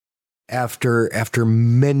after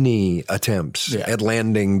many attempts at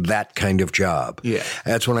landing that kind of job. Yeah.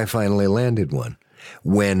 That's when I finally landed one.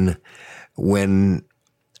 When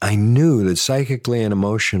I knew that psychically and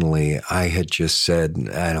emotionally, I had just said,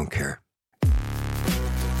 I don't care.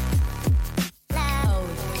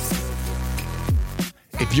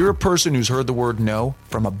 If you're a person who's heard the word no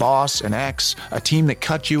from a boss, an ex, a team that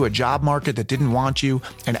cut you, a job market that didn't want you,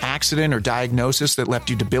 an accident or diagnosis that left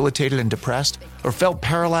you debilitated and depressed, or felt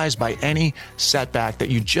paralyzed by any setback that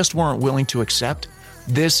you just weren't willing to accept,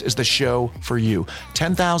 this is the show for you.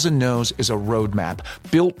 10,000 No's is a roadmap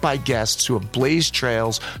built by guests who have blazed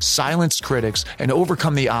trails, silenced critics, and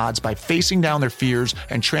overcome the odds by facing down their fears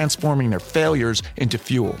and transforming their failures into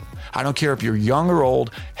fuel. I don't care if you're young or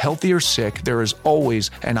old, healthy or sick, there is always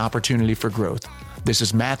an opportunity for growth. This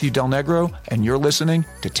is Matthew Del Negro, and you're listening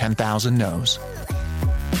to 10,000 No's.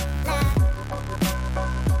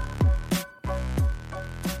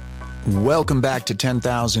 Welcome back to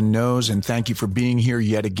 10,000 No's, and thank you for being here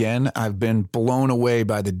yet again. I've been blown away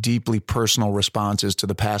by the deeply personal responses to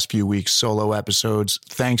the past few weeks' solo episodes.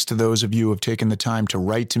 Thanks to those of you who have taken the time to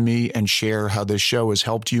write to me and share how this show has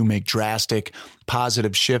helped you make drastic,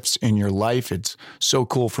 positive shifts in your life. It's so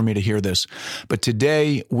cool for me to hear this. But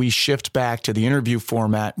today, we shift back to the interview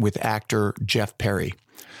format with actor Jeff Perry.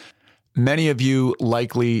 Many of you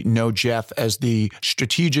likely know Jeff as the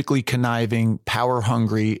strategically conniving,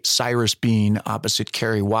 power-hungry Cyrus Bean opposite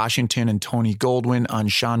Kerry Washington and Tony Goldwyn on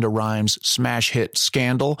Shonda Rhimes' smash hit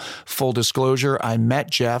Scandal. Full disclosure, I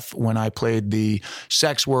met Jeff when I played the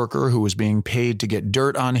sex worker who was being paid to get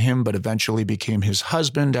dirt on him, but eventually became his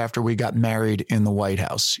husband after we got married in the White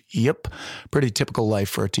House. Yep, pretty typical life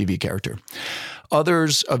for a TV character.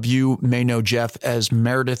 Others of you may know Jeff as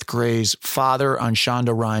Meredith Grey's father on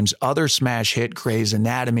Shonda Rhimes' other smash hit, Grey's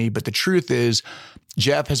Anatomy, but the truth is,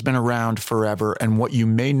 Jeff has been around forever, and what you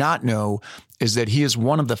may not know is that he is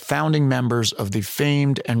one of the founding members of the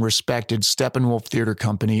famed and respected Steppenwolf Theater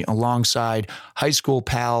Company alongside high school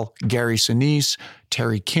pal Gary Sinise,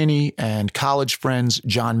 Terry Kinney, and college friends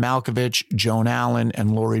John Malkovich, Joan Allen,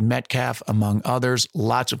 and Laurie Metcalf, among others.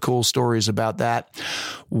 Lots of cool stories about that.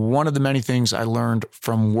 One of the many things I learned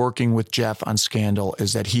from working with Jeff on Scandal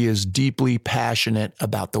is that he is deeply passionate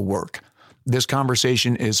about the work. This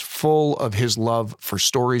conversation is full of his love for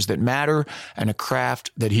stories that matter and a craft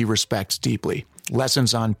that he respects deeply.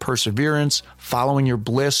 Lessons on perseverance, following your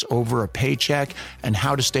bliss over a paycheck, and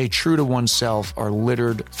how to stay true to oneself are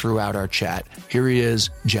littered throughout our chat. Here he is,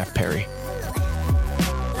 Jeff Perry.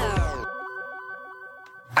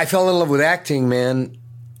 I fell in love with acting, man.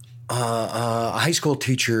 A high school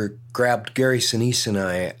teacher grabbed Gary Sinise and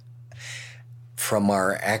I from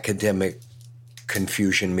our academic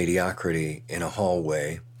confusion, mediocrity in a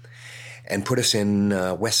hallway and put us in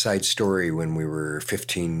West Side Story when we were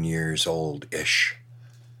 15 years old-ish,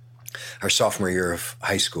 our sophomore year of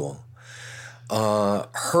high school.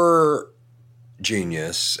 Her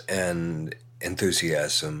genius and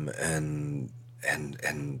enthusiasm and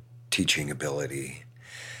teaching ability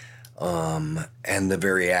and the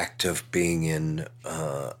very act of being in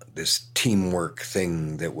this teamwork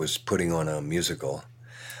thing that was putting on a musical,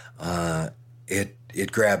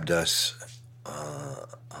 It grabbed us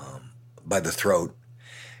by the throat,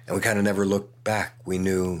 and we kind of never looked back. We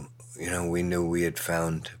thought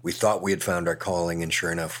we had found our calling, and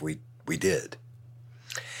sure enough, we did.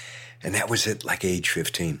 And that was at like age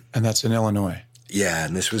 15. And that's in Illinois. Yeah,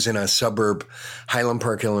 and this was in a suburb, Highland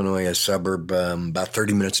Park, Illinois, a suburb about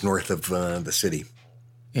 30 minutes north of the city.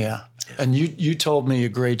 Yeah. And you told me a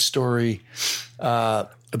great story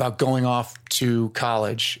about going off to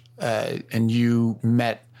college, and you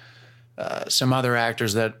met some other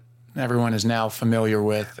actors that everyone is now familiar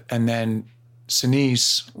with, and then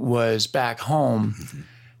Sinise was back home.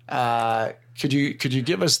 Could you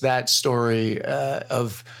give us that story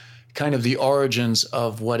of kind of the origins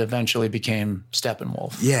of what eventually became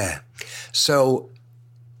Steppenwolf? Yeah. So,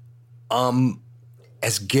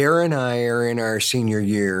 as Gary and I are in our senior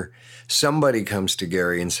year, somebody comes to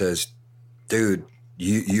Gary and says, dude,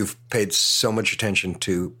 you've paid so much attention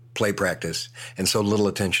to play practice and so little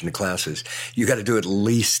attention to classes. You got to do at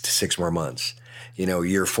least 6 more months, year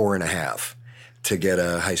 4.5 to get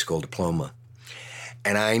a high school diploma.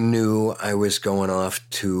 And I knew I was going off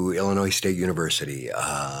to Illinois State University.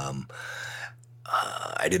 I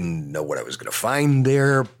didn't know what I was going to find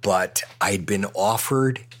there, but I'd been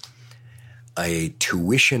offered a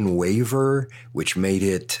tuition waiver, which made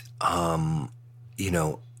it,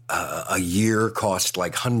 a year cost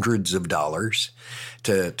like hundreds of dollars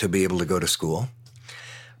to be able to go to school.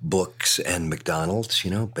 Books and McDonald's,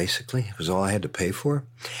 basically. It was all I had to pay for.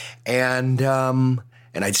 And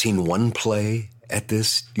and I'd seen one play at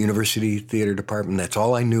this university theater department. That's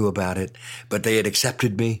all I knew about it. But they had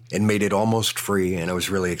accepted me and made it almost free, and I was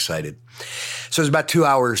really excited. So it was about 2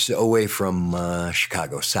 hours away from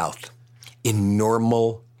Chicago, south, in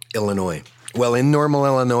Normal, Illinois. Well, in Normal,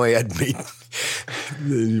 Illinois, I'd meet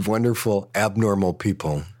wonderful, abnormal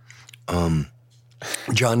people.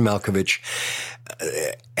 John Malkovich,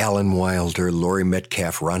 Alan Wilder, Laurie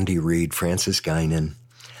Metcalf, Rondi Reed, Francis Guinan,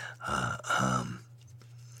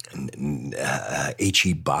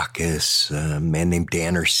 H.E. Bacchus, a man named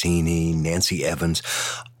Dan Orsini, Nancy Evans,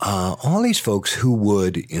 all these folks who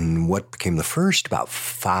would, in what became the first about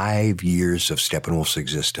 5 years of Steppenwolf's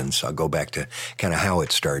existence, I'll go back to kind of how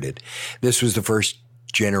it started. This was the first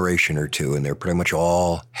generation or two, and they pretty much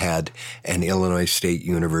all had an Illinois State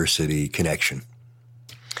University connection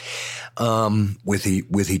with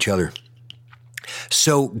each other.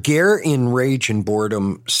 So Gare, in rage and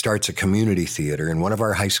boredom, starts a community theater, and one of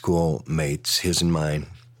our high school mates, his and mine,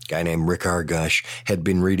 a guy named Rick Argush, had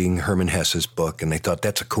been reading Herman Hesse's book, and they thought,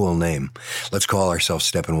 that's a cool name. Let's call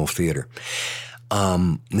ourselves Steppenwolf Theater.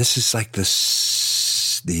 This is like the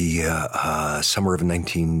summer of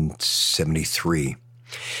 1973.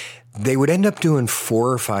 They would end up doing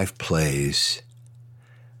 4 or 5 plays,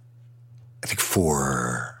 I think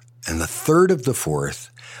 4, and the third of the fourth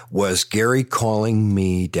was Gary calling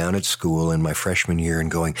me down at school in my freshman year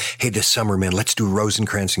and going, hey, this summer, man, let's do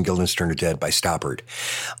Rosencrantz and Guildenstern are Dead by Stoppard.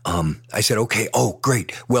 I said, okay, oh,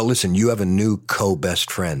 great. Well, listen, you have a new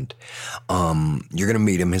co-best friend. You're going to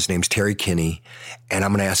meet him. His name's Terry Kinney, and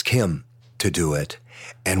I'm going to ask him to do it,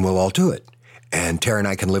 and we'll all do it. And Terry and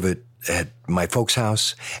I can live at my folks'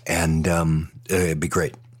 house, and it'd be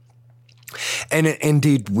great. And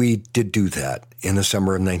indeed, we did do that in the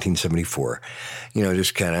summer of 1974. You know,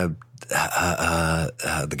 just kind of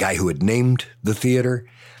the guy who had named the theater,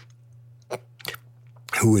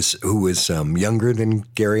 who was younger than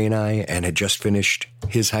Gary and I and had just finished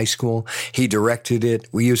his high school. He directed it.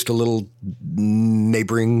 We used a little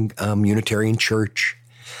neighboring Unitarian church,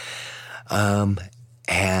 and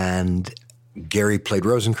Gary played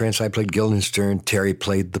Rosencrantz. I played Guildenstern. Terry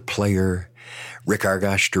played the player. Rick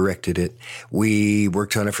Argush directed it. We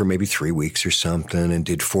worked on it for maybe 3 weeks or something and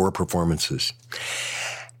did 4 performances.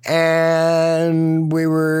 And we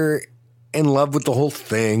were in love with the whole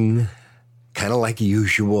thing, kind of like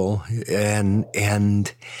usual. And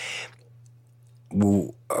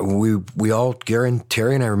we all, Gary and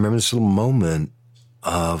Terry and I, remember this little moment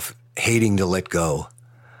of hating to let go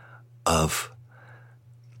of,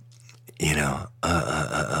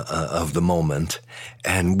 of the moment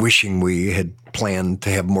and wishing we had planned to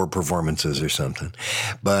have more performances or something.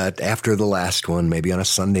 But after the last one, maybe on a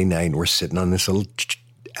Sunday night, we're sitting on this little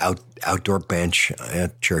outdoor bench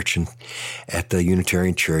at church and at the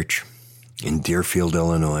Unitarian Church in Deerfield,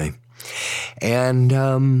 Illinois.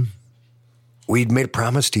 And we'd made a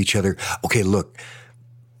promise to each other. Okay, look,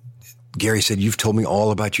 Gary said, you've told me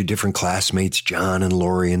all about your different classmates, John and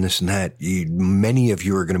Lori and this and that. Many of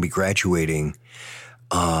you are going to be graduating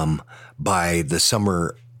by the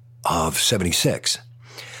summer of 76.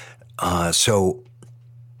 So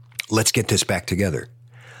let's get this back together.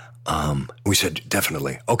 We said,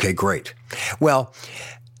 definitely. Okay, great. Well,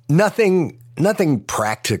 nothing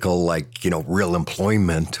practical like, real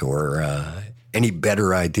employment or any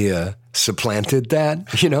better idea supplanted that,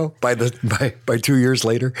 by 2 years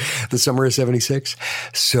later, the summer of 76.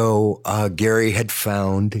 So Gary had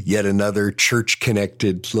found yet another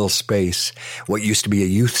church-connected little space, what used to be a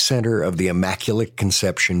youth center of the Immaculate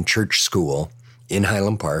Conception Church School in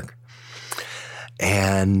Highland Park.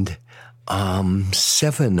 And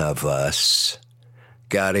 7 of us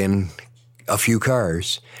got in a few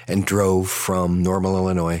cars and drove from Normal,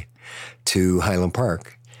 Illinois to Highland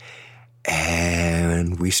Park.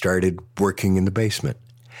 And we started working in the basement.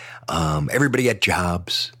 Everybody had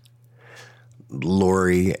jobs.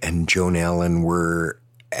 Lori and Joan Allen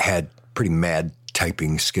had pretty mad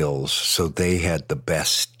typing skills, so they had the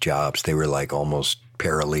best jobs. They were like almost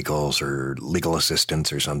paralegals or legal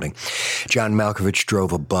assistants or something. John Malkovich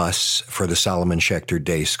drove a bus for the Solomon Schechter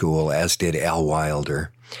Day School, as did Al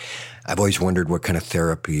Wilder. I've always wondered what kind of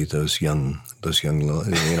therapy those young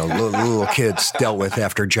little kids dealt with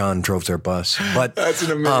after John drove their bus. But that's an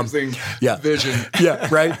amazing vision. Yeah,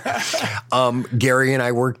 right. Gary and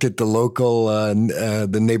I worked at the local,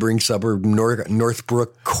 the neighboring suburb,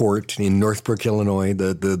 Northbrook Court in Northbrook, Illinois.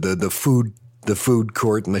 The food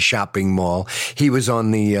court and the shopping mall. He was on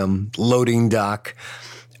the loading dock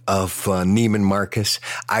of Neiman Marcus.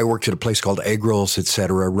 I worked at a place called Egg Rolls,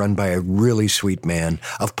 etc., run by a really sweet man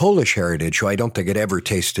of Polish heritage who I don't think had ever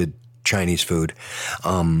tasted Chinese food.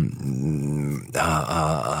 I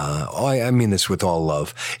mean this with all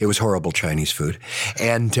love. It was horrible Chinese food,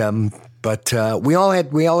 and but we all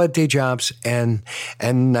had day jobs and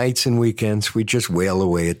nights and weekends. We just wail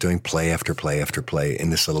away at doing play after play after play in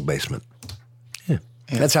this little basement. Yeah.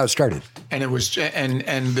 That's how it started. And it was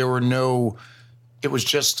and there were no. It was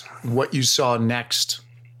just what you saw next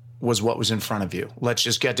was what was in front of you. Let's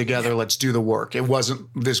just get together. Let's do the work. It wasn't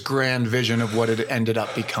this grand vision of what it ended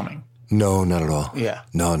up becoming. No, not at all. Yeah.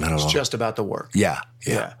 No, not at all. It's just about the work. Yeah.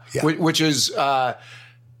 Which is,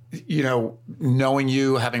 knowing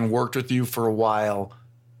you, having worked with you for a while,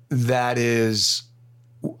 that is,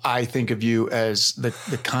 I think of you as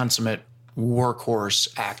the consummate workhorse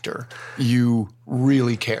actor. You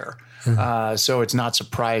really care. So it's not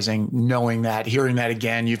surprising knowing that, hearing that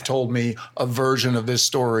again. You've told me a version of this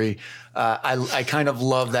story. I kind of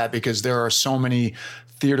love that because there are so many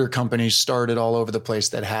theater companies started all over the place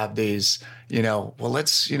that have these,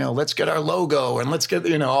 let's get our logo and let's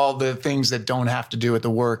get, all the things that don't have to do with the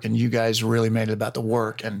work. And you guys really made it about the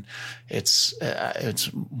work. And it's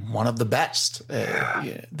one of the best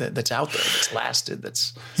that's out there, that's lasted.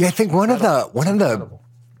 I think one of the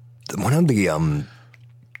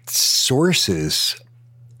sources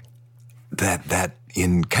that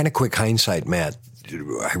in kind of quick hindsight, Matt,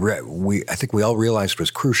 I think we all realized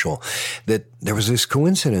was crucial, that there was this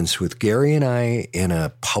coincidence with Gary and I in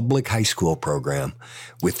a public high school program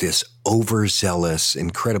with this overzealous,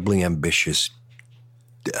 incredibly ambitious,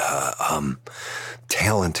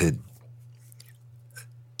 talented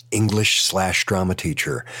English/drama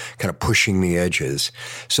teacher, kind of pushing the edges,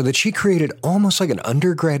 so that she created almost like an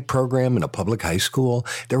undergrad program in a public high school.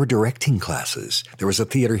 There were directing classes. There was a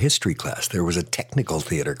theater history class. There was a technical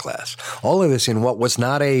theater class. All of this in what was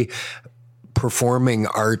not a performing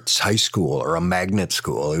arts high school or a magnet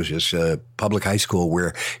school. It was just a public high school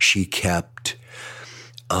where she kept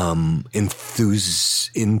her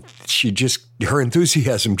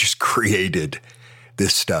enthusiasm just created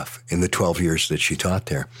this stuff in the 12 years that she taught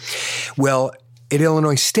there. Well, at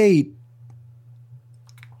Illinois State,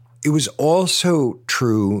 it was also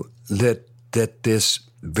true that this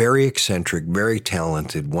very eccentric, very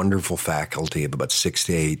talented, wonderful faculty of about 6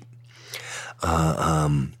 to 8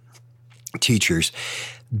 teachers,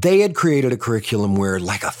 they had created a curriculum where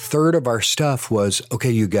like a third of our stuff was, okay,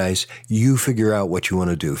 you guys, you figure out what you want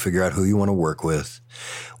to do, figure out who you want to work with,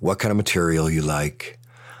 what kind of material you like,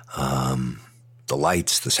 the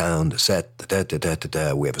lights, the sound, the set,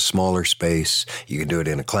 We have a smaller space. You can do it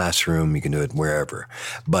in a classroom. You can do it wherever.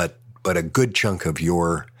 But a good chunk of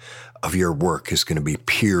your work is going to be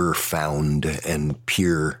peer found and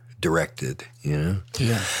peer directed, Yeah.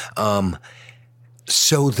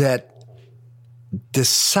 So that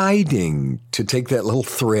deciding to take that little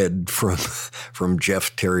thread from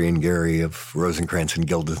Jeff, Terry, and Gary of Rosencrantz and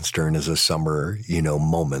Guildenstern as a summer,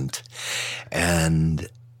 moment, and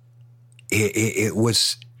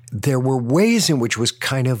there were ways in which it was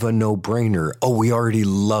kind of a no-brainer. Oh, we already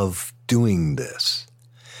love doing this.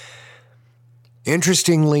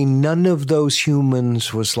 Interestingly, none of those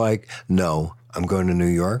humans was like, no, I'm going to New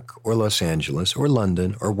York or Los Angeles or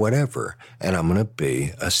London or whatever, and I'm going to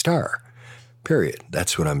be a star, period.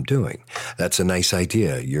 That's what I'm doing. That's a nice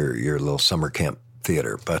idea, your little summer camp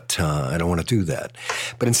theater, but I don't want to do that.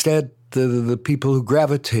 But instead, the people who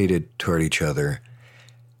gravitated toward each other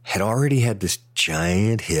had already had this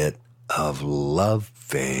giant hit of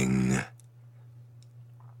loving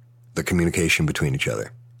the communication between each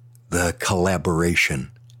other, the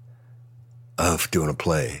collaboration of doing a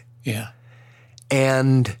play. Yeah.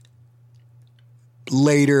 And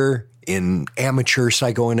later, in amateur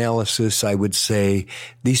psychoanalysis, I would say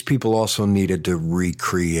these people also needed to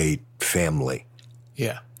recreate family.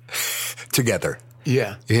 Yeah. Together.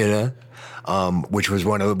 Yeah. Which was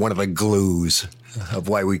one of the glues of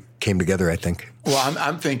why we came together, I think. Well,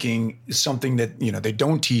 I'm thinking something that, they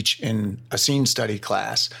don't teach in a scene study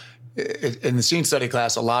class. In the scene study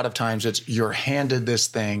class, a lot of times it's you're handed this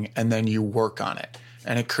thing and then you work on it.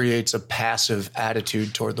 And it creates a passive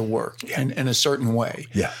attitude toward the work in a certain way.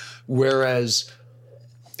 Yeah. Whereas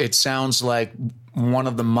it sounds like one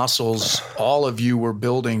of the muscles all of you were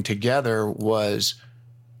building together was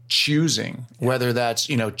choosing, whether that's,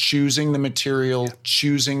 choosing the material,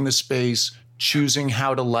 choosing the space, choosing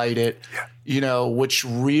how to light it, which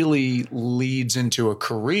really leads into a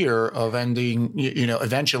career of ending,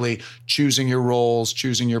 eventually choosing your roles,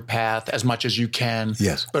 choosing your path as much as you can.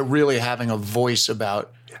 Yes. But really having a voice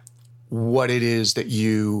about what it is that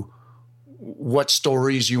what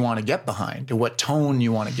stories you want to get behind and what tone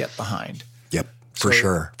you want to get behind. Yep. For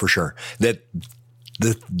sure. That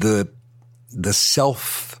the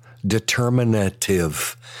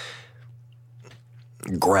self-determinative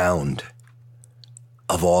ground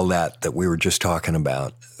of all that we were just talking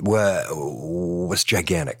about was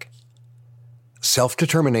gigantic.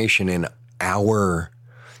 Self-determination in our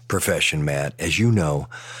profession, Matt, as you know,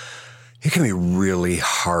 it can be really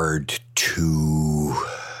hard to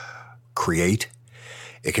create.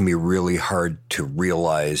 It can be really hard to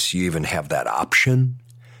realize you even have that option,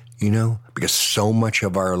 because so much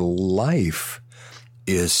of our life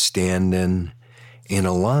is standing in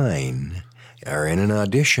a line or in an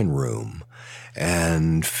audition room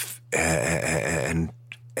and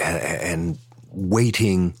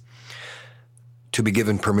waiting to be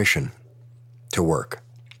given permission to work.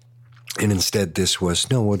 And instead this was,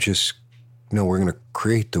 we're going to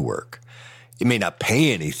create the work. It may not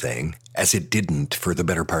pay anything, as it didn't for the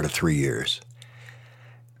better part of 3 years.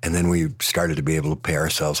 And then we started to be able to pay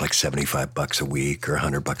ourselves like $75 a week or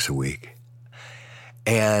 $100 a week.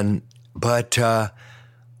 But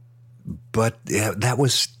that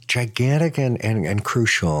was gigantic and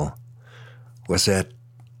crucial, was that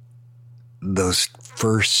those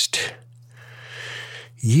first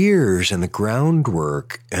years and the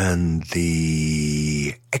groundwork and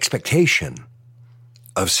the expectation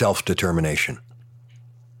of self-determination.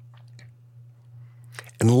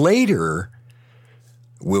 And later,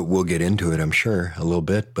 we'll get into it, I'm sure, a little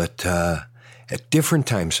bit, but at different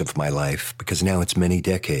times of my life, because now it's many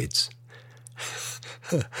decades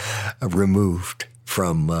removed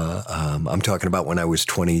from, I'm talking about when I was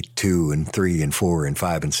 22 and 3 and 4 and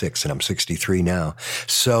 5 and 6, and I'm 63 now.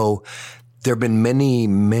 So there have been many,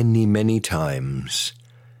 many, many times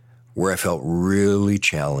where I felt really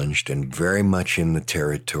challenged and very much in the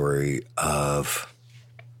territory of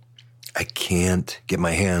I can't get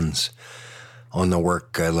my hands on the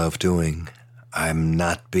work I love doing. I'm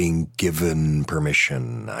not being given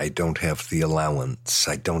permission. I don't have the allowance.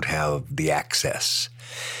 I don't have the access.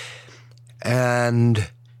 And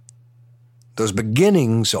those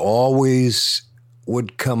beginnings always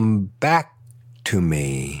would come back to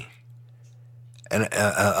me. And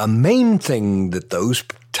a main thing that those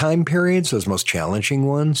time periods, those most challenging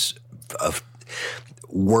ones of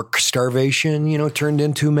work starvation, turned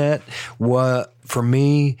into, Matt, for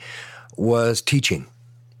me was teaching.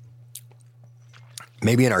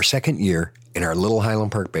 Maybe in our second year in our little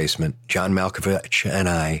Highland Park basement, John Malkovich and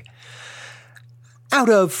I, out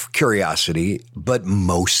of curiosity, but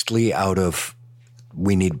mostly out of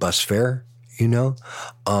we need bus fare,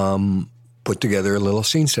 put together a little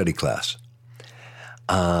scene study class.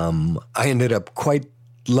 I ended up quite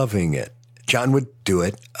loving it. John would do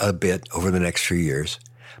it a bit over the next few years,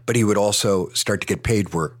 but he would also start to get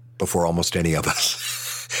paid work before almost any of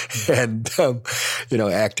us. And,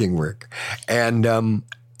 acting work. And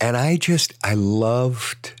I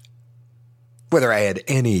loved, whether I had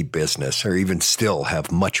any business or even still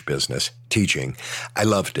have much business teaching, I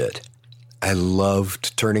loved it. I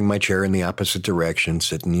loved turning my chair in the opposite direction,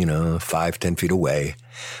 sitting, 5-10 feet away,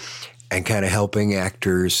 and kind of helping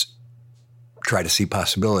actors try to see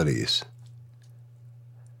possibilities.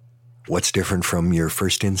 What's different from your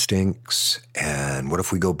first instincts? And what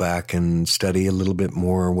if we go back and study a little bit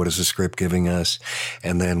more? What is the script giving us?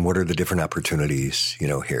 And then what are the different opportunities,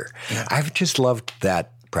 here? Yeah. I've just loved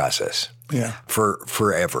that process for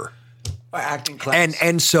forever. Acting class.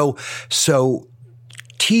 And so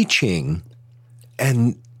teaching,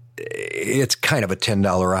 and it's kind of a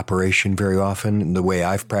 $10 operation very often, the way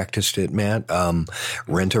I've practiced it, Matt.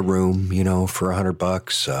 Rent a room, for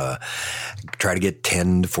 $100. Try to get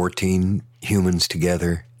 10 to 14 humans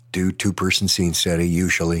together. Do 2-person scene study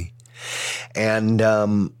usually, and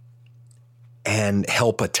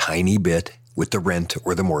help a tiny bit with the rent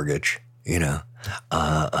or the mortgage,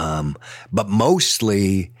 but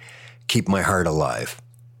mostly keep my heart alive,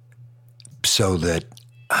 so that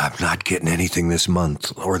I'm not getting anything this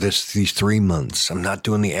month or these 3 months. I'm not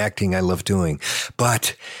doing the acting I love doing.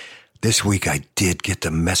 But this week I did get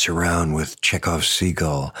to mess around with Chekhov's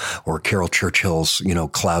Seagull or Carol Churchill's,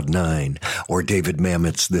 Cloud Nine, or David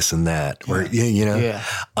Mamet's This and That, or,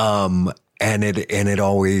 and it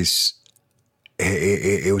always,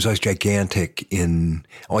 it was always gigantic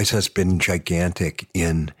always has been gigantic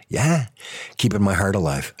in, keeping my heart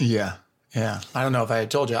alive. Yeah. Yeah. I don't know if I had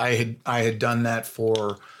told you, I had done that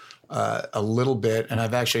for a little bit, and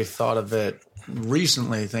I've actually thought of it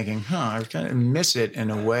recently thinking, I kind of miss it in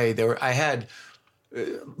a way. I had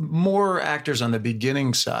more actors on the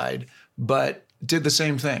beginning side, but did the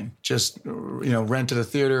same thing. Just, rented a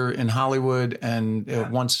theater in Hollywood and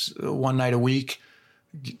one night a week,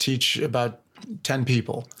 teach about 10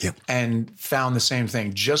 people. Yep. And found the same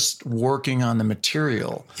thing, just working on the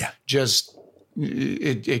material. Yeah. Just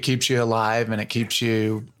it keeps you alive and it keeps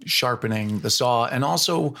you sharpening the saw, and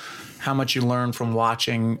also how much you learn from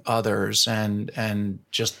watching others and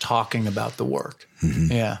just talking about the work.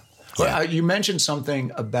 Mm-hmm. Yeah. Well, you mentioned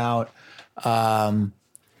something about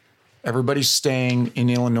everybody's staying in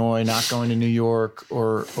Illinois, not going to New York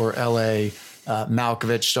or LA.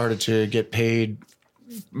 Malkovich started to get paid,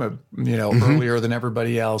 mm-hmm. earlier than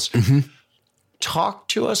everybody else. Mm-hmm. Talk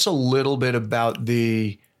to us a little bit about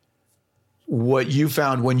what you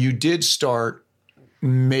found when you did start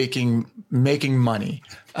making money.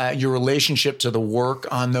 Your relationship to the work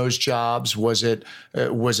on those jobs, was it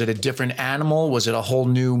a different animal? Was it a whole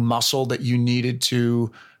new muscle that you needed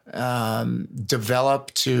to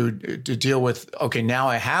develop to deal with? Okay, now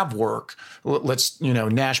I have work. Let's,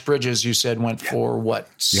 Nash Bridges, you said went for what?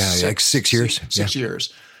 Like 6 years. 6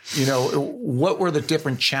 years. What were the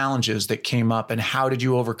different challenges that came up and how did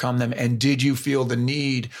you overcome them? And did you feel the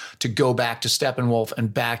need to go back to Steppenwolf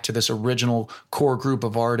and back to this original core group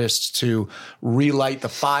of artists to relight the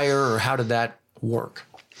fire, or how did that work?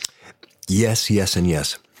 Yes, and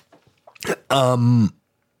yes. I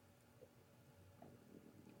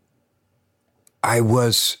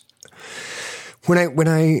was, when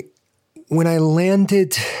I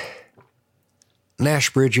landed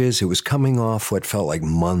Nash Bridges, it was coming off what felt like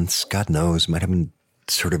months, God knows, might have been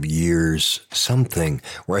sort of years, something,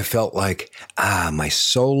 where I felt like, my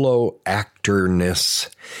solo actorness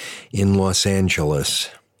in Los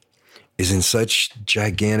Angeles is in such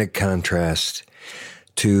gigantic contrast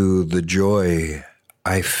to the joy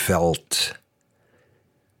I felt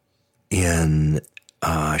in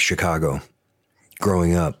Chicago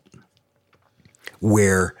growing up,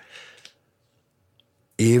 where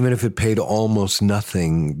even if it paid almost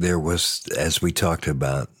nothing, there was, as we talked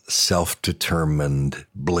about, self-determined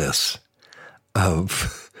bliss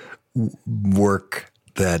of work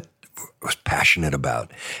that I was passionate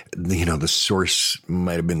about. The source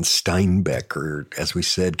might have been Steinbeck, or, as we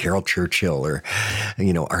said, Carol Churchill, or,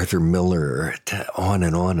 Arthur Miller, or on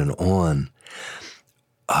and on and on.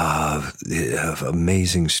 Of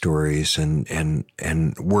amazing stories and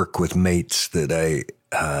work with mates that I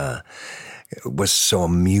was so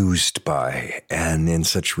amused by and in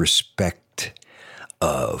such respect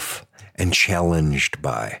of and challenged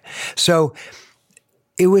by. So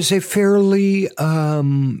it was a fairly, I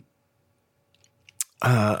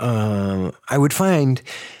would find,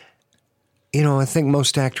 I think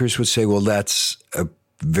most actors would say, well, that's a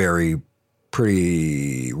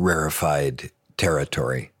pretty rarefied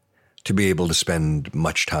territory to be able to spend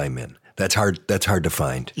much time in. That's hard to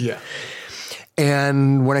find. Yeah.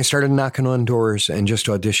 And when I started knocking on doors and just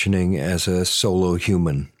auditioning as a solo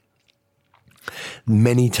human,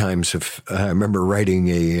 many times I remember writing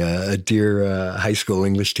a dear high school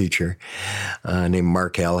English teacher named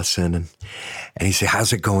Mark Allison, and he said,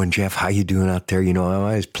 "How's it going, Jeff? How you doing out there? I'm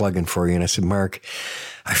always plugging for you." And I said, "Mark,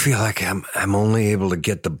 I feel like I'm only able to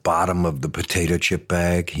get the bottom of the potato chip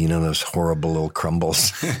bag, those horrible little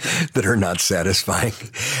crumbles that are not satisfying."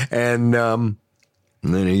 And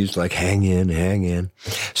then he's like, hang in.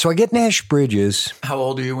 So I get Nash Bridges. How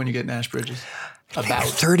old are you when you get Nash Bridges? About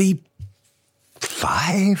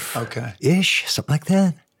 35. Okay. Ish, something like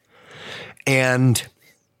that. And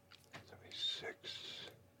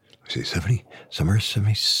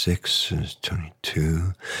 76,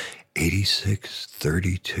 22, 86,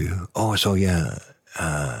 32. Oh, so yeah.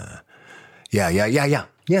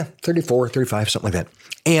 Yeah, 34, 35, something like that.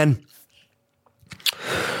 And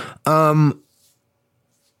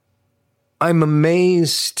I'm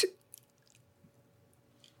amazed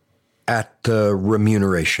at the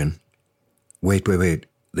remuneration. Wait.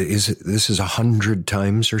 This is 100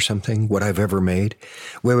 times or something what I've ever made.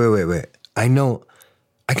 Wait. I know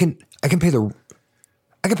I can pay the rent.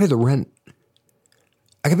 I can pay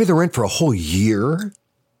the rent for a whole year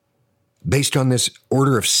based on this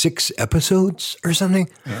order of 6 episodes or something.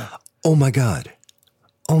 Yeah. Oh my God.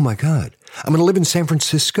 I'm going to live in San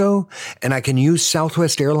Francisco and I can use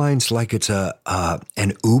Southwest Airlines like it's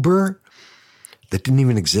an Uber that didn't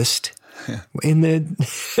even exist in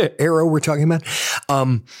the era we're talking about.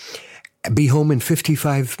 Be home in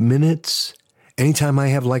 55 minutes. Anytime I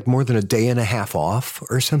have like more than a day and a half off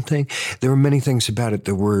or something. There were many things about it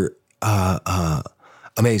that were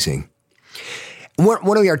amazing.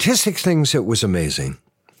 One of the artistic things that was amazing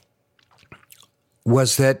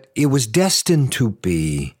was that it was destined to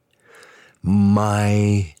be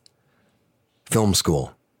my film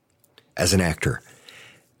school as an actor.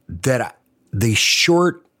 That the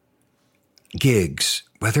short gigs,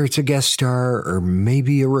 whether it's a guest star or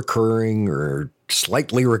maybe a recurring or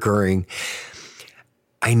slightly recurring,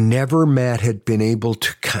 I never, Matt, had been able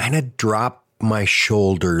to kind of drop my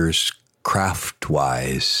shoulders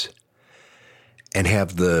craft-wise and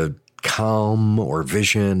have the calm or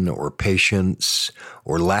vision or patience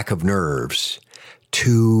or lack of nerves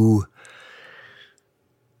to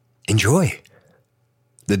enjoy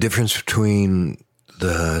the difference between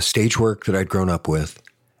the stage work that I'd grown up with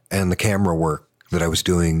and the camera work that I was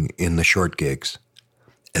doing in the short gigs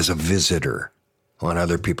as a visitor on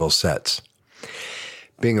other people's sets.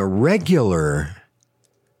 Being a regular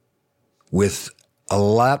with a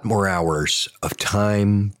lot more hours of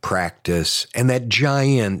time, practice, and that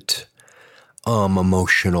giant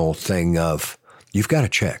emotional thing of, you've got to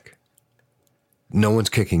check. No one's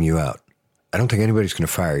kicking you out. I don't think anybody's going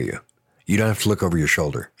to fire you. You don't have to look over your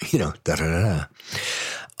shoulder. Da-da-da-da.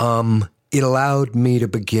 It allowed me to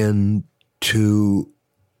begin to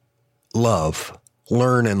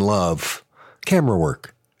learn and love camera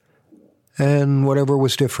work and whatever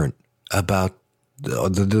was different about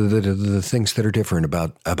the things that are different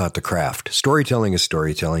about the craft. Storytelling is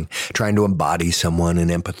storytelling. Trying to embody someone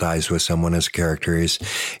and empathize with someone as a character is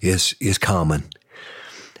common.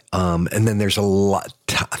 And then there's a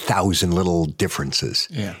thousand little differences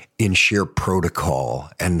in sheer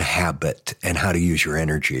protocol and habit and how to use your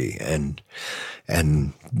energy and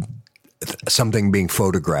something being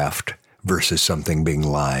photographed versus something being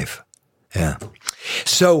live. Yeah.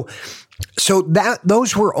 So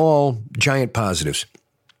those were all giant positives.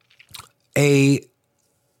 A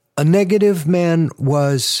negative, man,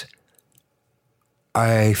 was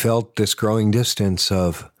I felt this growing distance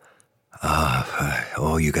of,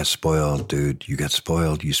 oh, you got spoiled, dude. You got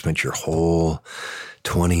spoiled. You spent your whole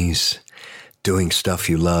 20s doing stuff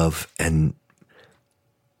you love, and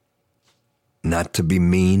not to be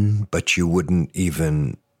mean, but you wouldn't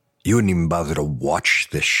even bother to watch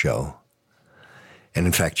this show. And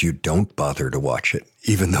in fact, you don't bother to watch it,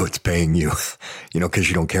 even though it's paying you, because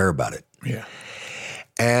you don't care about it. Yeah.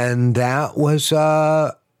 And that was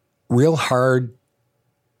a real hard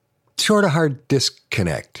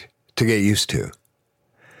disconnect to get used to.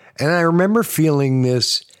 And I remember feeling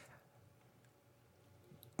this,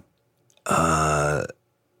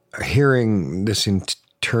 hearing this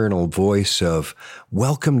internal voice of,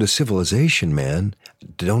 welcome to civilization, man.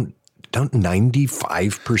 Don't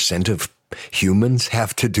 95% of humans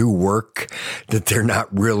have to do work that they're not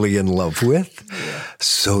really in love with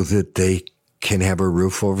so that they can have a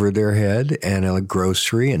roof over their head and a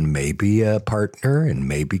grocery and maybe a partner and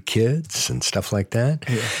maybe kids and stuff like that.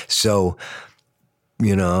 Yeah. So,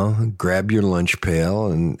 grab your lunch pail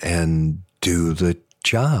and do the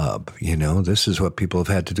job. This is what people have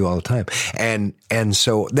had to do all the time. And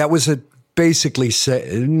so that was basically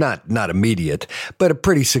not immediate, but a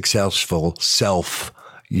pretty successful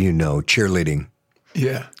cheerleading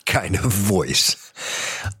kind of voice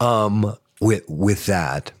with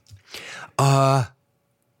that. But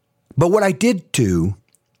what I did do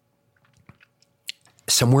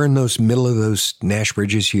somewhere in those middle of those Nash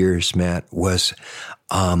Bridges years, Matt, was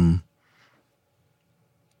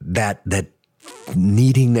that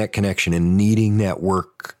needing that connection and needing that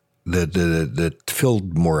work that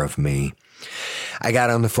filled more of me. I got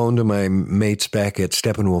on the phone to my mates back at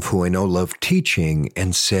Steppenwolf, who I know love teaching,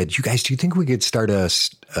 and said, you guys, do you think we could start a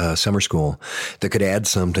summer school that could add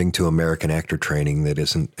something to American actor training that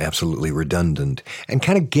isn't absolutely redundant and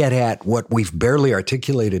kind of get at what we've barely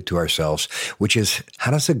articulated to ourselves, which is,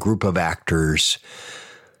 how does a group of actors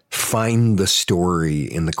find the story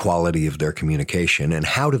in the quality of their communication, and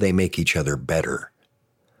how do they make each other better?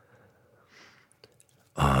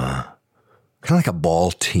 Kind of like a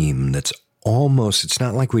ball team that's almost, it's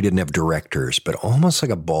not like we didn't have directors, but almost like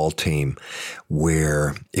a ball team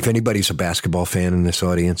where, if anybody's a basketball fan in this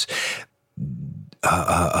audience,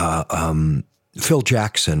 Phil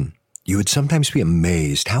Jackson, you would sometimes be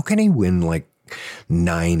amazed. How can he win like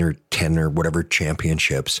 9 or 10 or whatever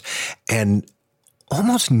championships and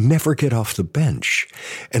almost never get off the bench?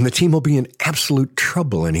 And the team will be in absolute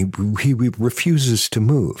trouble and he refuses to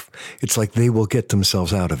move. It's like they will get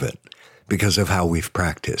themselves out of it because of how we've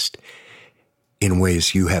practiced in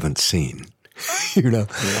ways you haven't seen,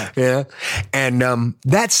 Yeah. And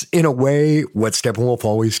that's, in a way, what Steppenwolf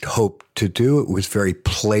always hoped to do. It was very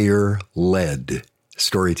player-led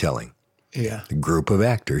storytelling. Yeah. A group of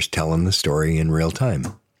actors telling the story in real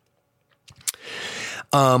time.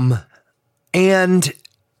 So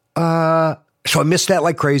I missed that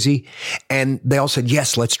like crazy. And they all said,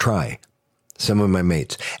 yes, let's try. Some of my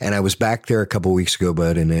mates. And I was back there a couple weeks ago,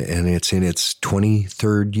 bud, and it's in its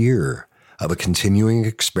 23rd year of a continuing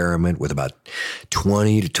experiment with about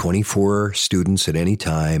 20 to 24 students at any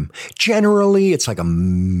time. Generally, it's like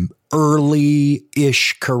a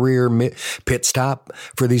early-ish career pit stop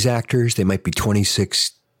for these actors. They might be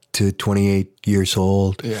 26 to 28 years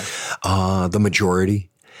old, the majority,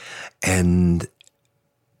 and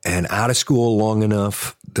out of school long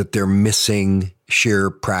enough that they're missing sheer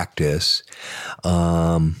practice.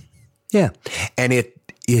 And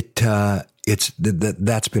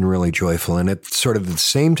that's been really joyful. And at sort of the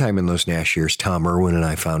same time in those Nash years, Tom Irwin and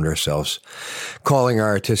I found ourselves calling our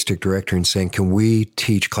artistic director and saying, can we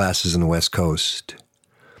teach classes in the West Coast?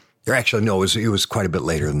 Or actually, no, it was quite a bit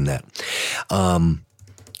later than that.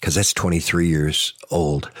 Because that's 23 years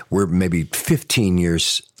old. We're maybe 15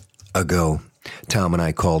 years ago. Tom and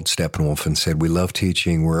I called Steppenwolf and said, we love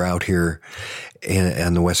teaching. We're out here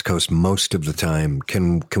on the West Coast most of the time.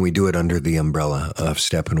 Can we do it under the umbrella of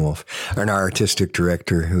Steppenwolf? And our artistic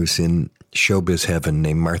director, who's in showbiz heaven,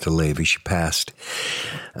 named Martha Levy, she passed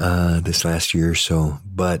this last year or so.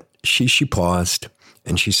 But she paused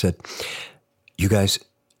and she said, you guys,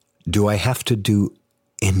 do I have to do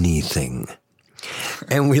anything?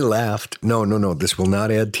 And we laughed. No. This will not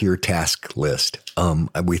add to your task list.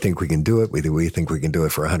 We think we can do it. We think we can do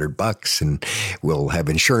it for $100, and we'll have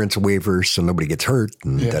insurance waivers so nobody gets hurt.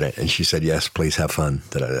 And she said, "Yes, please have fun."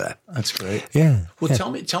 That's great. Yeah. Well,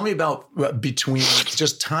 tell me about between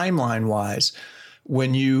just timeline wise,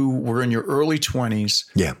 when you were in your early 20s.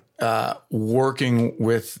 Yeah. Working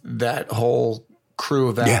with that whole crew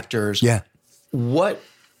of actors. Yeah. What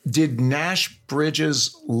did Nash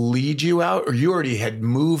Bridges lead you out, or you already had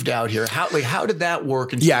moved out here? How did that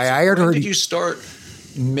work? I had when already. Did you start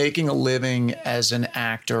making a living as an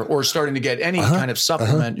actor, or starting to get any kind of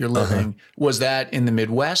supplement your living? Was that in the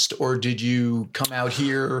Midwest, or did you come out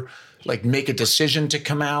here, like make a decision to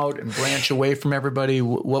come out and branch away from everybody?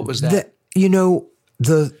 What was that?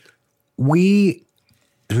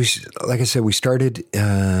 Like I said, we started,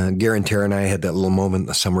 Gary and Tara and I had that little moment in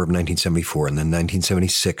the summer of 1974, and then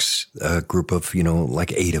 1976, a group of,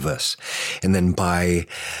 like 8 of us. And then by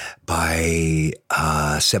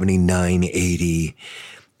 79, 80,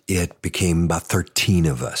 it became about 13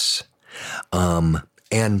 of us. And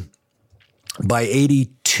by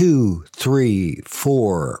 82, 3,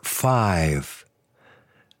 4, 5,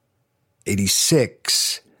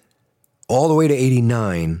 86, all the way to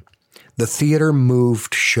 89, the theater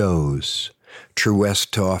moved shows, True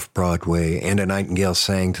West to off-Broadway, And a Nightingale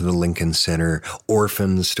Sang to the Lincoln Center,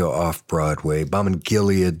 Orphans to off-Broadway, Balm and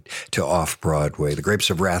Gilead to off-Broadway, The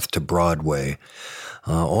Grapes of Wrath to Broadway,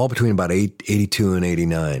 all between about 82 and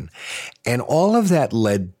 89. And all of that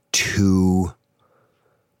led to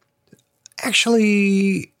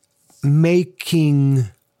actually making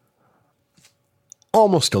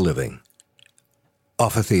almost a living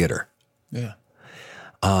off of theater. Yeah.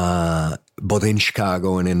 Both in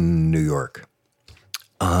Chicago and in New York,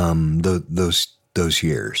 those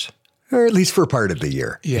years, or at least for part of the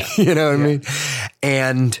year. Yeah, you know what I mean.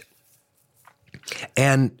 And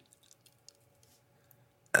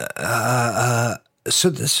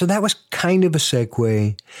so that was kind of a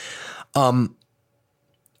segue.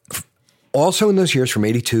 Also in those years, from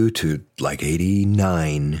 82 to like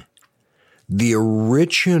 89, the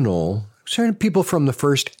original certain people from the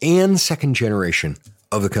first and second generation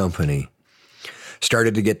of the company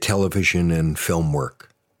started to get television and film work.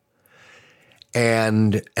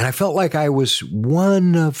 And I felt like I was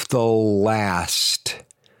one of the last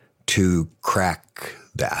to crack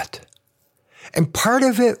that. And part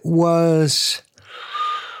of it was,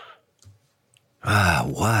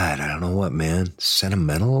 I don't know what, man.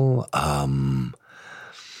 Sentimental,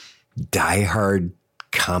 diehard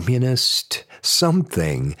communist,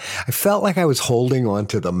 something. I felt like I was holding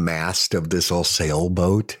onto the mast of this old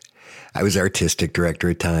sailboat. I was artistic director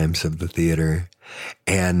at times of the theater.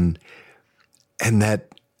 And that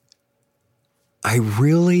I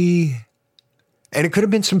really, and it could have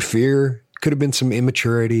been some fear, could have been some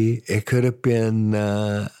immaturity. It could have been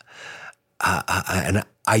an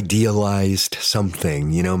idealized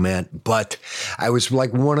something, Matt. But I was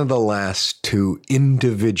like one of the last to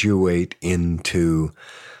individuate into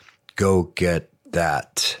go get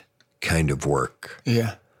that kind of work.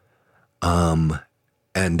 Yeah. And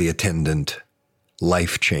the attendant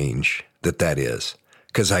life change that is.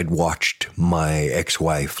 Because I'd watched my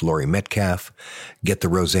ex-wife, Laurie Metcalf, get the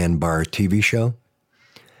Roseanne Barr TV show,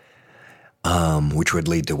 which would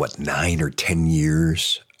lead to 9 or 10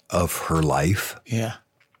 years of her life. Yeah.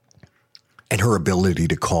 And her ability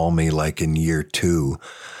to call me like in year 2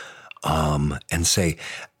 and say,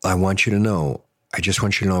 I just want you to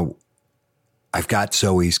know, I've got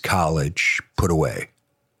Zoe's college put away.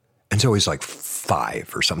 And so he's like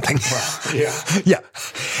 5 or something. Wow. Yeah. Yeah.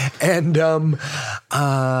 And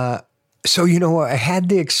so, I had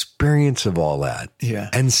the experience of all that. Yeah.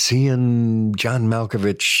 And seeing John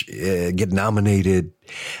Malkovich get nominated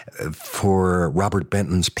for Robert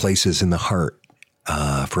Benton's Places in the Heart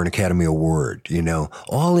for an Academy Award,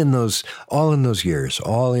 all in those years,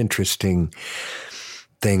 all interesting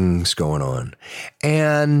things going on.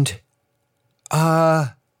 And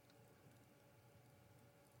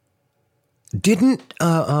didn't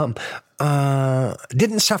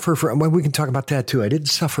suffer from, well, we can talk about that too. I didn't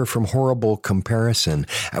suffer from horrible comparison.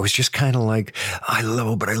 I was just kind of like, I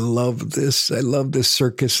love this. I love this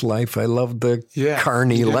circus life. I love the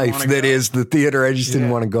carny life that is the theater. I just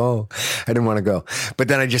didn't want to go. I didn't want to go. But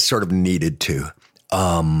then I just sort of needed to.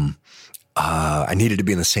 I needed to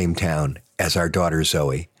be in the same town as our daughter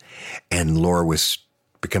Zoe, and Laura was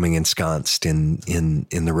becoming ensconced in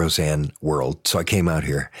the Roseanne world. So I came out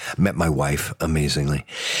here, met my wife amazingly.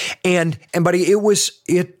 And buddy,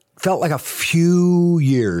 it felt like a few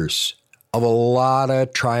years of a lot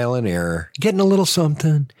of trial and error, getting a little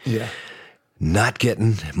something. Yeah. Not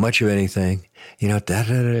getting much of anything, trying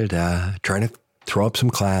to throw up some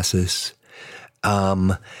classes.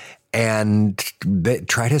 And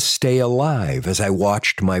try to stay alive as I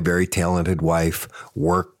watched my very talented wife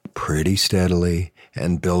work pretty steadily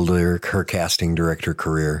and build her casting director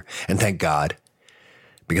career. And thank God,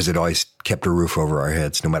 because it always kept a roof over our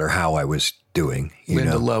heads, no matter how I was doing.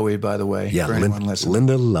 Linda Lowy, by the way. Yeah,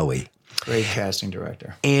 Linda Lowy. Great casting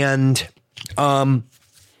director. And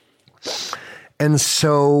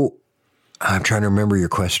so I'm trying to remember your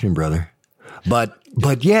question, brother.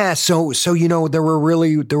 But yeah, so there were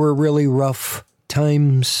really rough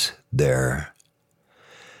times there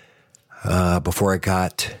before I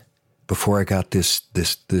got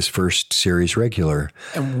this first series regular.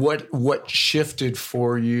 And what shifted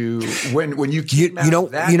for you when you came out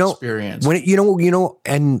of that experience?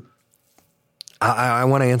 And I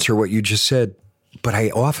want to answer what you just said, but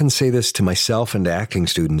I often say this to myself and to acting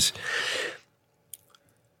students.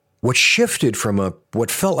 What shifted from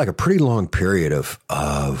what felt like a pretty long period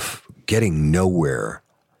of getting nowhere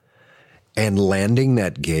and landing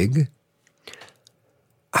that gig,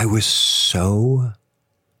 I was so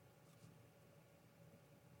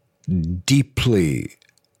deeply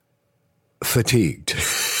fatigued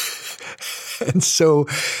and so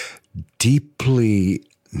deeply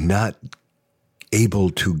not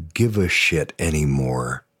able to give a shit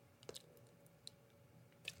anymore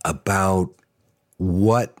about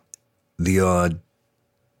what the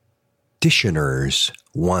auditioners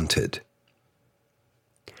wanted.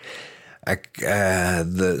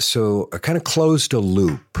 So I kind of closed a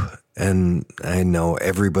loop, and I know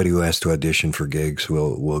everybody who has to audition for gigs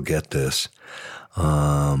will get this.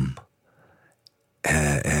 And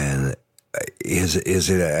I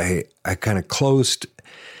kind of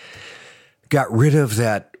got rid of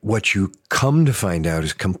that. What you come to find out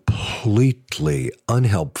is completely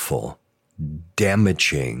unhelpful,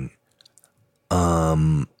 damaging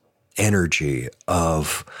energy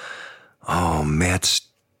of, Matt's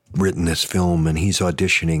written this film and he's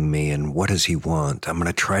auditioning me, and what does he want? I'm going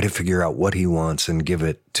to try to figure out what he wants and give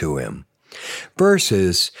it to him.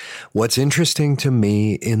 Versus what's interesting to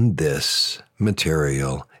me in this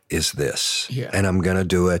material is this, and I'm going to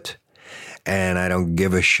do it, and I don't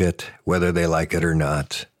give a shit whether they like it or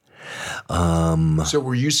not. So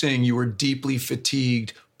were you saying you were deeply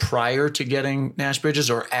fatigued prior to getting Nash Bridges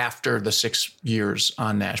or after the 6 years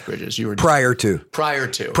on Nash Bridges? You were prior to. And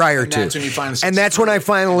That's when you finally. And that's when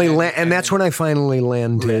I finally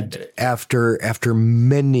landed after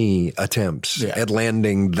many attempts at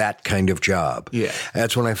landing that kind of job. Yeah.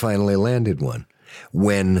 That's when I finally landed one.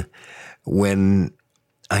 When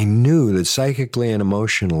I knew that psychically and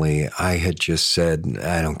emotionally I had just said,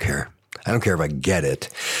 I don't care. I don't care if I get it.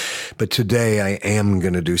 But today I am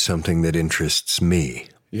going to do something that interests me.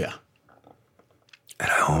 Yeah. And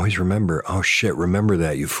I always remember, remember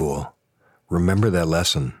that, you fool. Remember that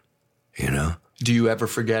lesson, Do you ever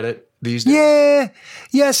forget it these days?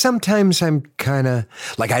 Yeah. Sometimes I'm kind of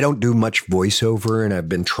like, I don't do much voiceover, and I've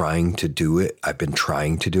been trying to do it.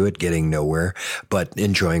 Getting nowhere, but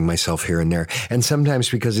enjoying myself here and there. And sometimes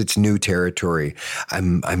because it's new territory,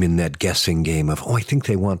 I'm in that guessing game of, I think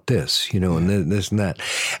they want this, and this and that.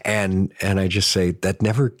 And I just say, that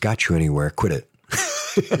never got you anywhere. Quit it.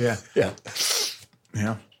 Yeah.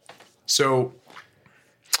 So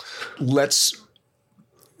let's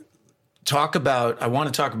talk about. I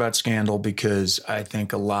want to talk about Scandal because I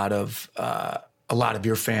think a lot of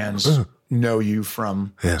your fans know you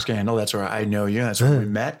from Scandal. That's where I know you. That's where we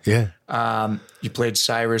met. Yeah. You played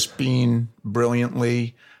Cyrus Bean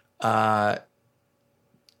brilliantly. Tell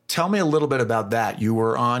me a little bit about that. You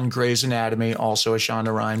were on Grey's Anatomy, also a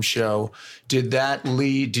Shonda Rhimes show. Did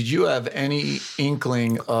you have any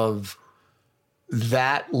inkling of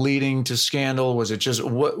that leading to Scandal? Was it just,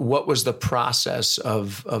 what was the process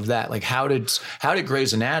of that? Like, how did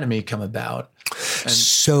Grey's Anatomy come about?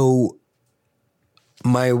 So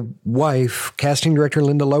my wife, casting director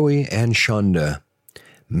Linda Lowy, and Shonda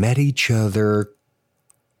met each other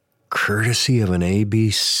courtesy of an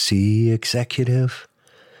ABC executive.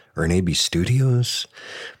 Or an ABC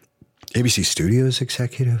Studios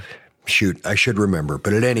executive? Shoot, I should remember.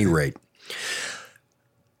 But at any rate,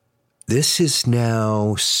 this is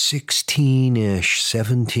now 16-ish,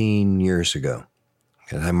 17 years ago.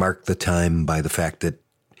 And I mark the time by the fact that,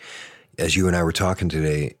 as you and I were talking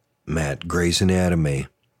today, Matt, Grey's Anatomy,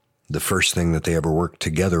 the first thing that they ever worked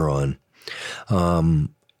together on,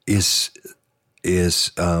 is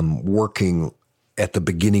working at the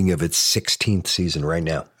beginning of its 16th season right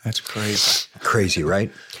now. That's crazy. Crazy,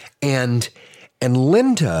 right? And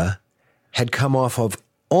Linda had come off of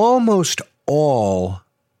almost all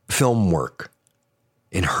film work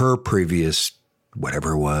in her previous,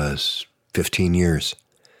 whatever it was, 15 years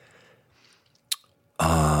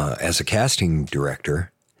as a casting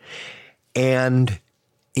director. And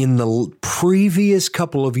in the previous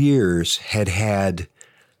couple of years had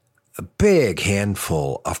a big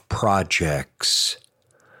handful of projects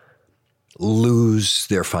lose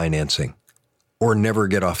their financing or never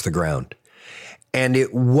get off the ground. And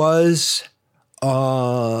it was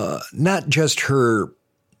not just her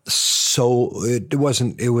soul. It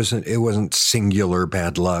wasn't singular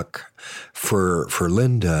bad luck for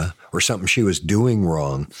Linda or something she was doing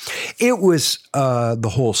wrong. It was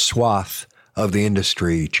the whole swath of the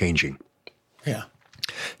industry changing. Yeah.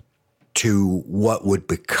 To what would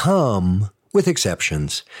become, with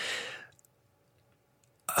exceptions,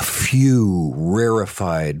 a few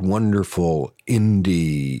rarefied, wonderful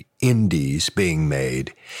indies being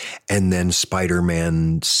made, and then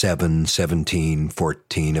Spider-Man 7, 17,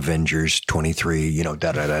 14, Avengers 23,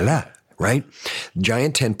 right?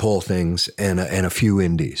 Giant tentpole things and a few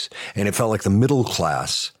indies. And it felt like the middle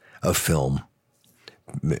class of film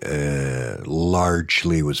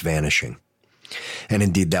largely was vanishing. And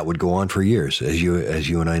indeed, that would go on for years, as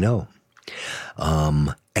you and I know.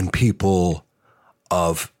 And people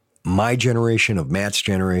of my generation, of Matt's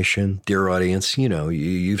generation, dear audience,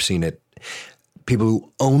 you've seen it. People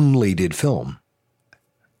who only did film,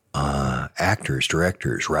 actors,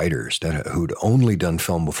 directors, writers, who'd only done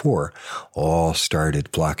film before, all started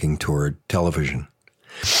flocking toward television.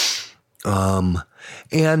 So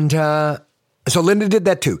Linda did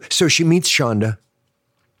that too. So she meets Shonda.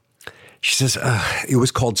 She says, it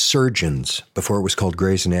was called Surgeons before it was called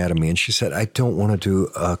Grey's Anatomy. And she said, I don't want to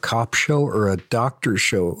do a cop show or a doctor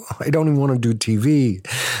show. I don't even want to do TV.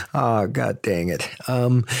 Oh, God dang it.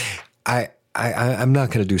 I'm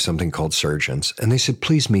not going to do something called Surgeons. And they said,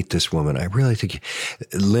 please meet this woman. I really think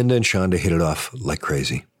Linda and Shonda hit it off like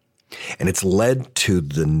crazy. And it's led to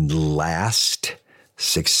the last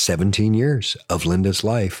 17 years of Linda's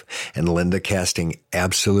life. And Linda casting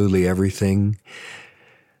absolutely everything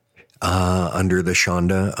under the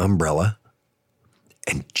Shonda umbrella,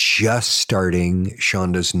 and just starting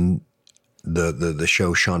Shonda's the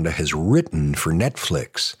show Shonda has written for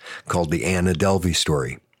Netflix called The Anna Delvey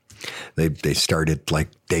Story. They started like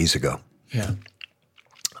days ago. Yeah.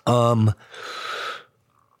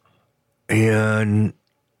 And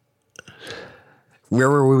where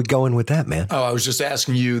were we going with that, man? Oh, I was just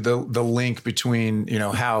asking you the link between,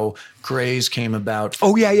 how Grey's came about.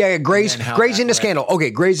 Oh, yeah. Grey's into Scandal. Okay,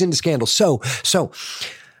 Grey's into Scandal. So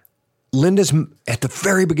Linda's at the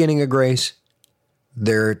very beginning of Grey's.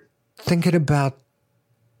 They're thinking about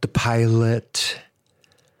the pilot.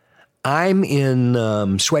 I'm in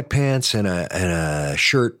sweatpants and a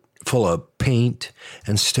shirt full of paint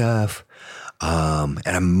and stuff. And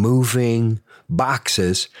I'm moving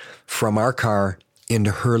boxes from our car into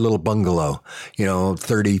her little bungalow,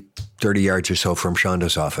 30 yards or so from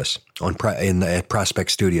Shonda's office at Prospect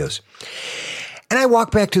Studios. And I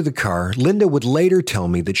walk back to the car. Linda would later tell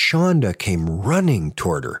me that Shonda came running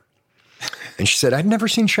toward her. And she said, I'd never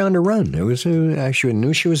seen Shonda run. It was, I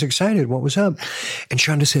knew she was excited. What was up? And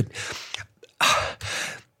Shonda said,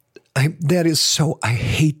 I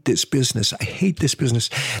hate this business. I hate this business.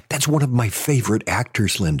 That's one of my favorite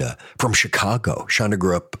actors, Linda, from Chicago. Shonda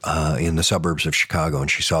grew up in the suburbs of Chicago, and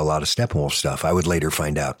she saw a lot of Steppenwolf stuff. I would later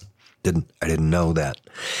find out. I didn't know that.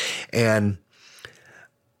 And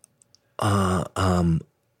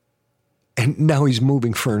now he's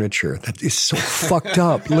moving furniture. That is so fucked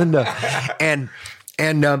up, Linda. And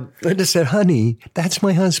And Linda said, honey, that's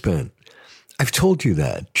my husband. I've told you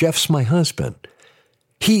that. Jeff's my husband.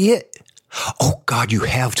 He is. Oh, God, you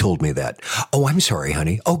have told me that. Oh, I'm sorry,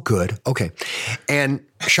 honey. Oh, good. Okay. And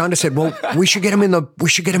Shonda said, well, we should get him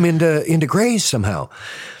into Grey's somehow.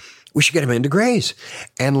 We should get him into Grey's.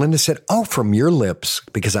 And Linda said, oh, from your lips,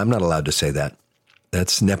 because I'm not allowed to say that.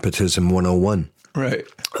 That's nepotism 101. Right.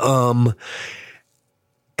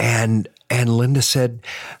 And Linda said,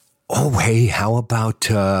 oh, hey, how about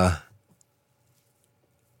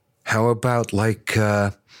like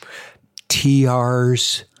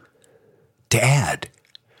TR's dad?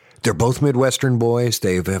 They're both Midwestern boys.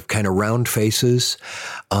 They have kind of round faces.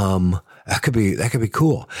 That could be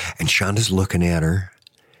cool. And Shonda's looking at her,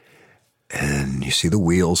 and you see the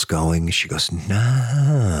wheels going. She goes,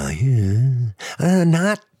 nah, yeah,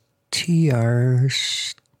 not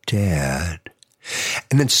TR's dad.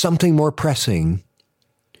 And then something more pressing.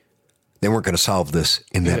 They weren't going to solve this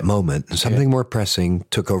in that moment. And something more pressing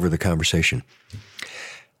took over the conversation.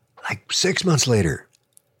 Like 6 months later,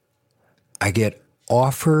 I get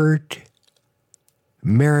offered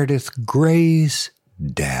Meredith Grey's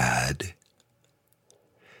dad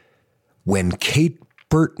when Kate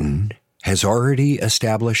Burton has already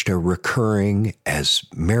established a recurring as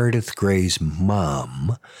Meredith Grey's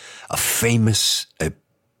mom, a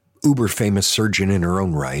uber famous surgeon in her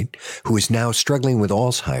own right, who is now struggling with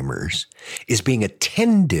Alzheimer's, is being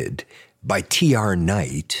attended by T.R.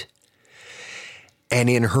 Knight. And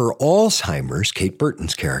in her Alzheimer's, Kate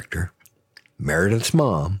Burton's character, Meredith's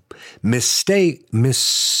mom, mistakes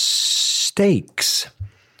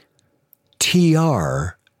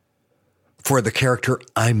T.R. for the character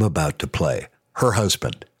I'm about to play, her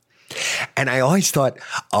husband. And I always thought,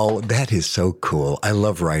 oh, that is so cool. I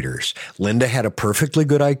love writers. Linda had a perfectly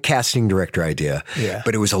good casting director idea,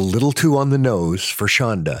 but it was a little too on the nose for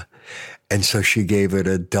Shonda. And so she gave it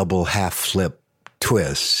a double half flip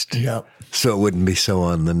twist. Yeah. So it wouldn't be so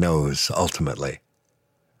on the nose, ultimately,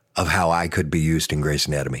 of how I could be used in Grey's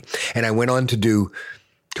Anatomy. And I went on to do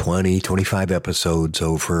 20, 25 episodes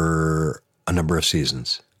over a number of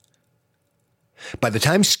seasons. By the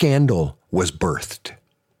time Scandal was birthed,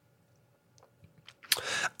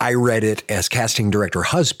 I read it as casting director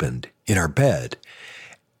husband in our bed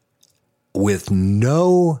with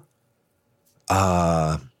no,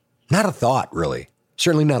 not a thought really,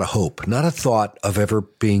 certainly not a hope, not a thought of ever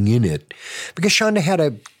being in it, because Shonda had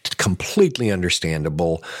a completely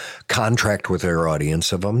understandable contract with her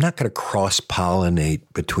audience of I'm not going to cross-pollinate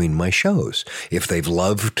between my shows. If they've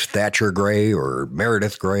loved Thatcher Grey or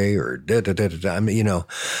Meredith Grey or I'm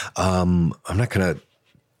not going to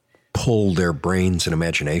pull their brains and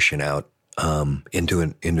imagination out into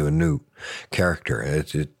a new character.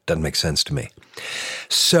 It doesn't make sense to me.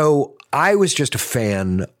 So I was just a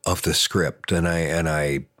fan of the script, and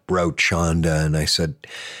I wrote Shonda and I said,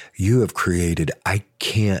 "You have created. I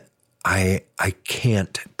can't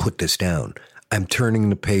put this down. I'm turning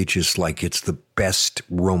the pages like it's the best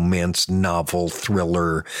romance novel,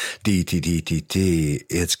 thriller, DTTTT.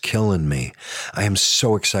 It's killing me. I am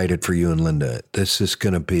so excited for you and Linda. This is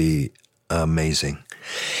going to be amazing."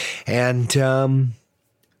 And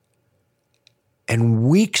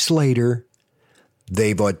weeks later,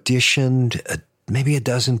 they've auditioned maybe a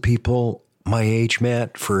dozen people my age,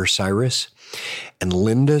 Matt, for Cyrus. And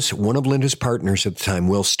one of Linda's partners at the time,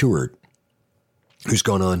 Will Stewart, who's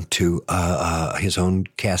gone on to his own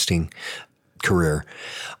casting career,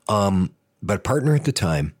 but partner at the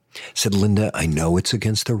time, said, "Linda, I know it's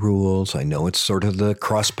against the rules. I know it's sort of the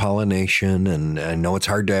cross-pollination, and I know it's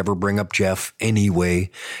hard to ever bring up Jeff anyway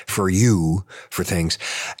for you for things.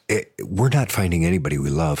 We're not finding anybody we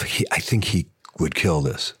love. I think he would kill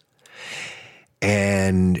this."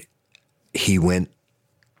 And he went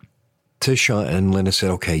to Sean, and Linda said,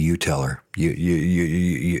 "Okay, you tell her.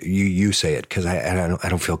 You say it, because I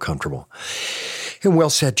don't feel comfortable." And Will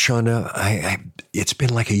said, "Shonda, it's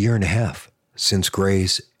been like a year and a half since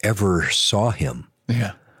Grey's ever saw him.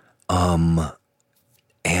 Yeah.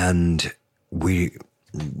 And what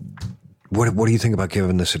do you think about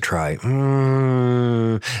giving this a try?"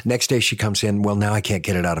 Next day she comes in, "Well, now I can't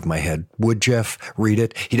get it out of my head. Would Jeff read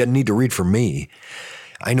it? He doesn't need to read for me.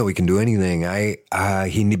 I know he can do anything.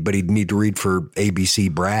 But he'd need to read for ABC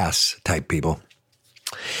brass type people."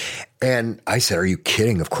 And I said, "Are you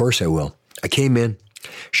kidding? Of course I will." I came in,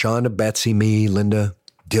 Shonda, Betsy, me, Linda,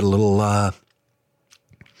 did a little,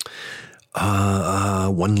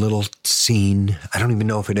 one little scene. I don't even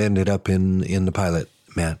know if it ended up in the pilot,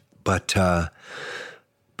 Matt, but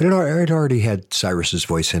it already had Cyrus's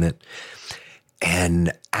voice in it.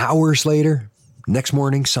 And hours later, next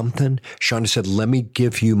morning, Shonda said, "Let me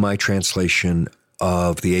give you my translation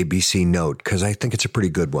of the ABC note because I think it's a pretty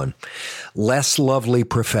good one. Less lovely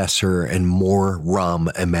professor and more Rahm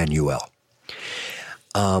Emanuel.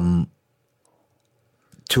 To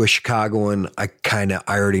a Chicagoan, I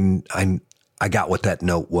got what that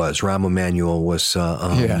note was. Rahm Emanuel was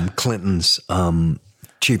Clinton's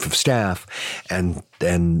chief of staff and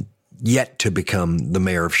yet to become the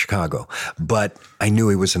mayor of Chicago. But I knew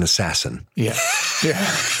he was an assassin. Yeah. Yeah.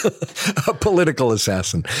 A political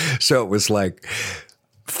assassin. So it was like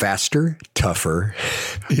faster, tougher,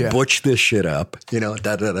 butch this shit up,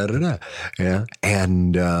 da-da-da-da-da. Yeah.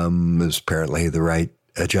 And it was apparently the right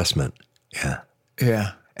adjustment. Yeah.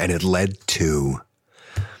 Yeah. And it led to,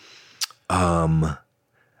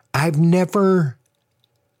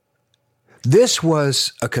 this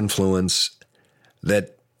was a confluence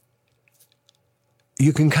that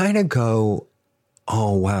you can kind of go,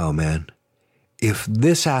 oh, wow, man. If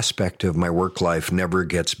this aspect of my work life never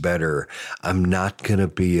gets better, I'm not going to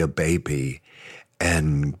be a baby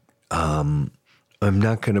and I'm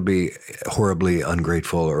not going to be horribly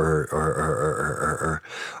ungrateful or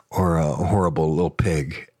a horrible little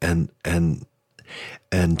pig and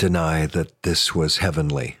deny that this was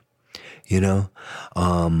heavenly,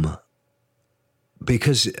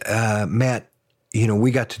 because Matt,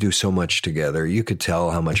 we got to do so much together. You could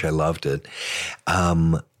tell how much I loved it.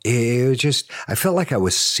 It was just, I felt like I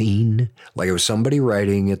was seen, like it was somebody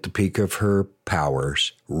writing at the peak of her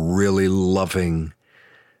powers, really loving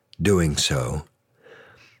doing so,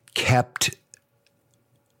 kept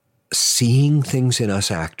seeing things in us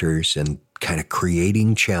actors and kind of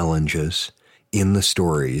creating challenges in the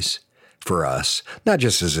stories for us, not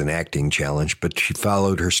just as an acting challenge, but she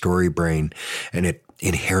followed her story brain and it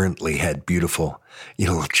inherently had beautiful,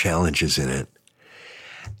 little challenges in it.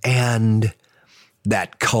 And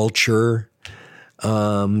that culture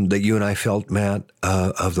that you and I felt, Matt,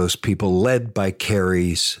 of those people led by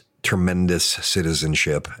Carrie's tremendous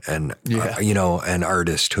citizenship and, and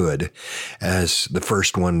artisthood as the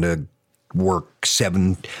first one to work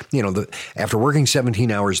after working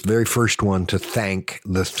 17 hours, the very first one to thank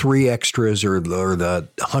the 3 extras or the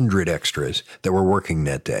 100 extras that were working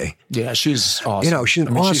that day. Yeah, she's awesome. She's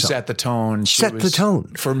awesome. She set the tone.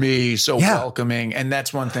 For me, so welcoming. And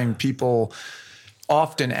that's one thing people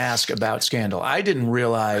often ask about Scandal. I didn't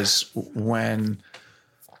realize when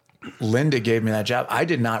Linda gave me that job, I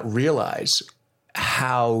did not realize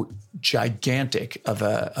how gigantic of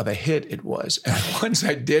a hit it was. And once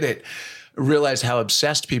I did it, realized how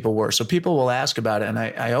obsessed people were. So people will ask about it. And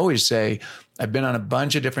I always say, I've been on a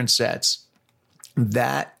bunch of different sets.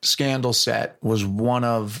 That Scandal set was one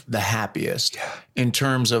of the happiest in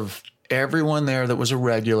terms of everyone there that was a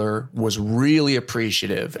regular was really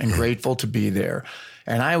appreciative and grateful to be there.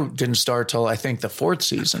 And I didn't start till I think the 4th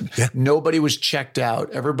season. Yeah. Nobody was checked out.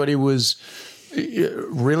 Everybody was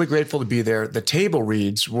really grateful to be there. The table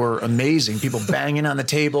reads were amazing. People banging on the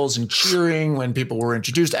tables and cheering when people were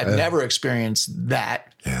introduced. I've never experienced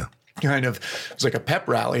that. Yeah. Kind of, it was like a pep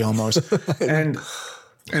rally almost. And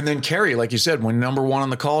then Carrie, like you said, when number 1 on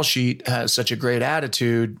the call sheet has such a great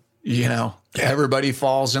attitude, everybody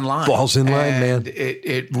falls in line. Man.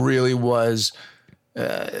 It really was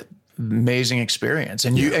amazing experience.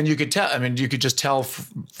 And you could tell, you could just tell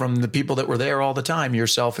from the people that were there all the time,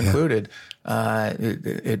 yourself included,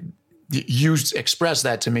 you expressed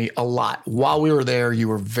that to me a lot. While we were there, you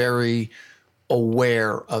were very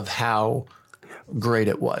aware of how great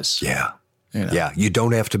it was. Yeah. Yeah, you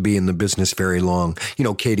don't have to be in the business very long.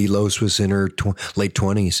 Katie Lowe's was in her late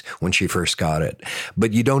 20s when she first got it.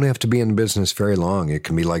 But you don't have to be in the business very long. It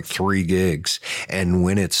can be like 3 gigs. And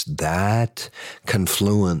when it's that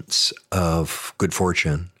confluence of good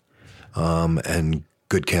fortune and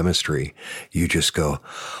good chemistry, you just go,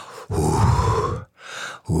 ooh,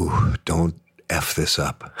 don't F this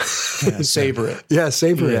up. Yeah, savor it. Yeah,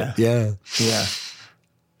 savor it. Yeah.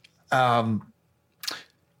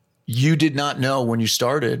 You did not know when you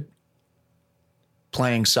started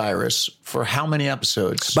playing Cyrus for how many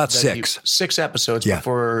episodes? About 6. 6 episodes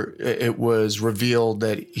before it was revealed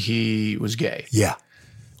that he was gay. Yeah.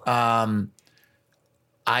 I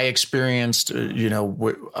experienced,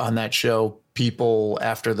 on that show, people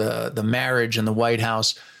after the marriage in the White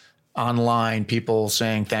House online, people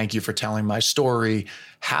saying, thank you for telling my story.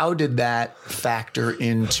 How did that factor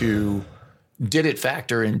into Did it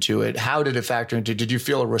factor into it? How did it factor into it? Did you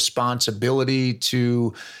feel a responsibility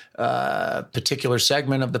to a particular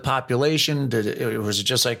segment of the population? Was it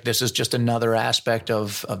just like, this is just another aspect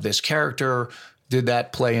of this character? Did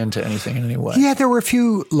that play into anything in any way? Yeah, there were a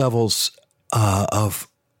few levels of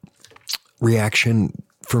reaction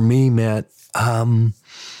for me, Matt. One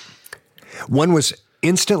was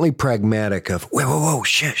instantly pragmatic of, whoa,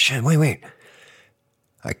 shit, wait.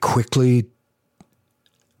 I quickly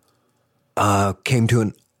came to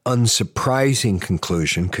an unsurprising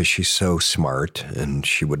conclusion because she's so smart and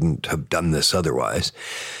she wouldn't have done this otherwise.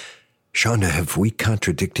 Shonda, have we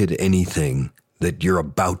contradicted anything that you're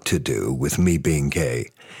about to do with me being gay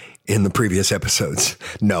in the previous episodes?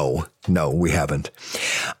 No, we haven't.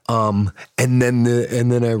 And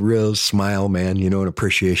then a real smile, man, an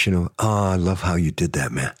appreciation of, I love how you did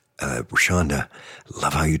that, man. Shonda,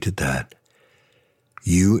 love how you did that.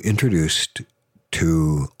 You introduced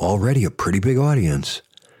to already a pretty big audience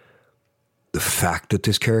the fact that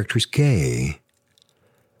this character is gay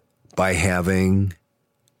by having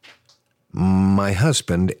my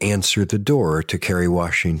husband answer the door to Kerry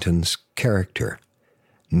Washington's character.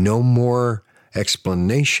 No more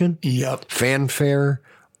explanation, fanfare,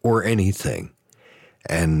 or anything.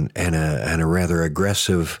 And a rather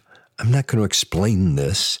aggressive, I'm not going to explain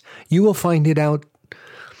this. You will find it out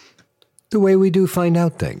the way we do find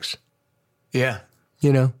out things. Yeah.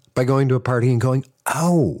 By going to a party and going,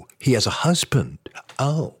 oh, he has a husband.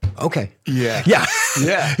 Oh, okay. Yeah. Yeah.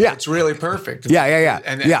 Yeah. Yeah. It's really perfect. Yeah.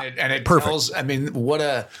 And it perfect. tells,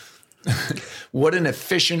 what an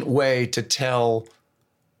efficient way to tell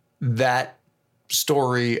that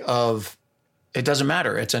story of, it doesn't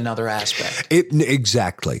matter. It's another aspect.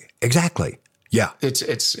 Exactly. Yeah.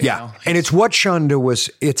 It's and it's what Shonda was,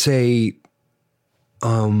 it's a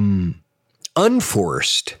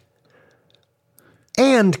unforced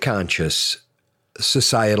and conscious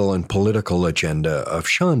societal and political agenda of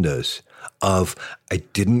Shonda's of, I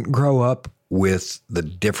didn't grow up with the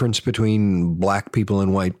difference between black people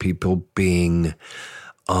and white people being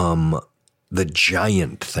the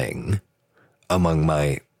giant thing among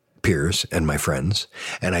my peers and my friends.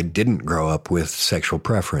 And I didn't grow up with sexual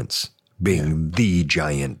preference being the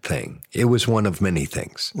giant thing. It was one of many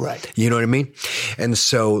things. Right. You know what I mean? And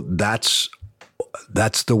so that's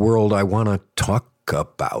the world I want to talk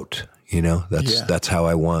about. That's how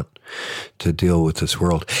I want to deal with this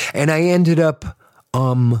world. And I ended up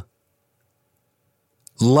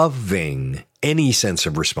loving any sense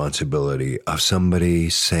of responsibility of somebody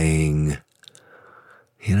saying,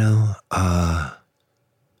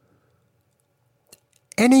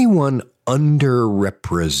 anyone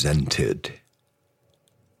underrepresented,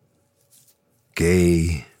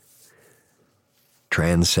 gay,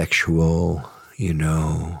 transsexual,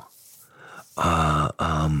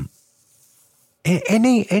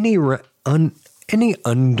 any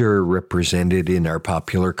underrepresented in our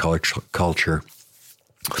popular culture,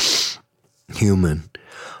 human,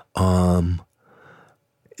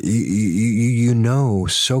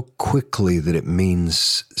 so quickly that it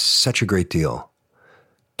means such a great deal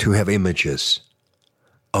to have images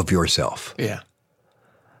of yourself. Yeah.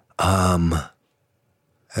 And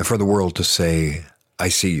for the world to say, I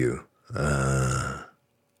see you.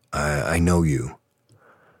 I know you.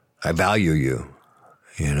 I value you.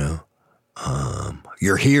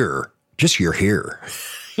 You're here. Just you're here.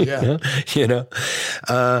 Yeah.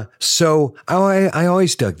 So I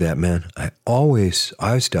always dug that, man. I always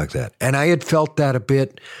dug that. And I had felt that a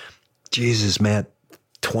bit, Jesus, Matt,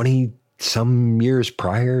 20 some years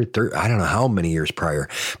prior, I don't know how many years prior,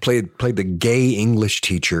 played the gay English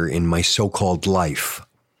teacher in my so-called life.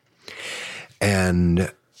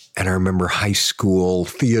 And I remember high school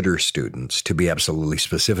theater students, to be absolutely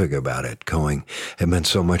specific about it, going, it meant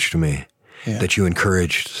so much to me that you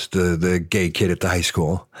encouraged the gay kid at the high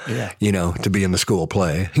school, to be in the school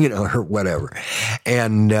play, or whatever.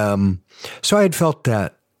 And so I had felt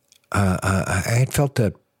that,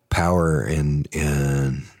 power in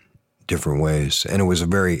different ways. And it was a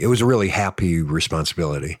really happy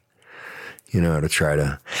responsibility, to try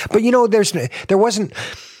to, but there wasn't,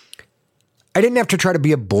 I didn't have to try to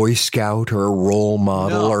be a Boy Scout or a role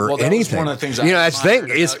model or anything. One of the things that's the thing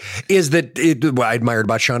is that what I admired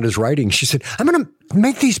about Shonda's writing. She said, I'm going to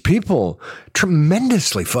make these people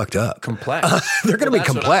tremendously fucked up. Complex. They're going to be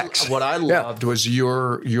complex. What I loved was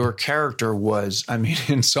your character was,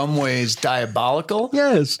 in some ways diabolical.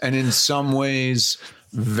 Yes. And in some ways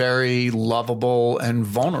very lovable and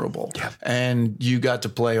vulnerable. Yeah. And you got to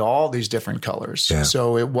play all these different colors. Yeah.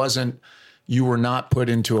 So you were not put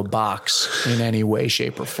into a box in any way,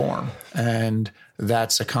 shape, or form. And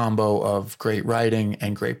that's a combo of great writing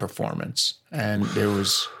and great performance. And there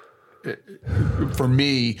was, for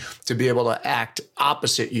me, to be able to act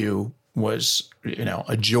opposite you was,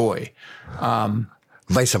 a joy.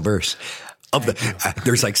 Vice versa.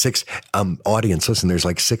 There's like 6 audience. Listen, there's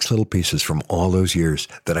like 6 little pieces from all those years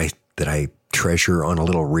that I treasure on a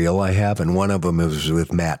little reel I have, and one of them is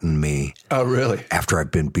with Matt and me. Oh, really? After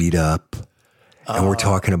I've been beat up, And we're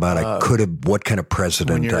talking about what kind of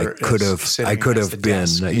president I could have been.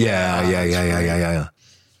 Yeah.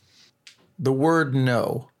 The word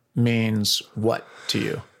no means what to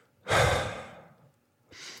you?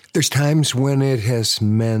 There's times when it has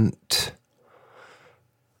meant,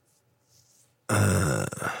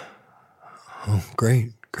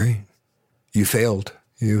 great. You failed.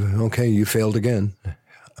 You failed again.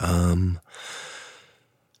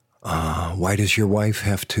 Why does your wife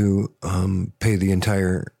have to pay the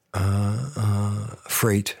entire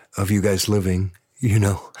freight of you guys living?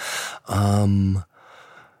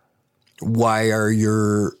 Why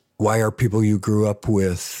are people you grew up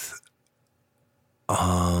with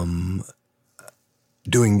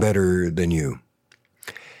doing better than you?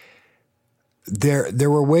 There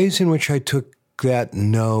were ways in which I took that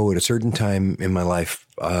no at a certain time in my life,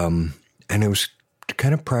 and it was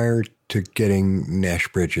kind of prior to getting Nash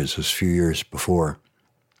Bridges, a few years before,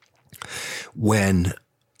 when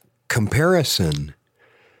comparison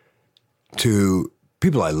to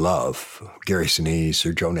people I love, Gary Sinise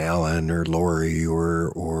or Joan Allen or Lori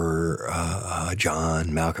or John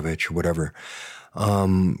Malkovich or whatever,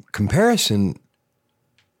 comparison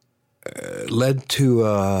led to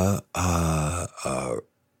a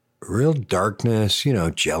real darkness,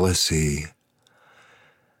 jealousy.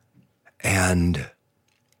 And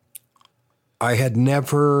I had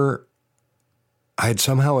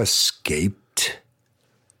somehow escaped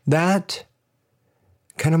that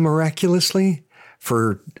kind of miraculously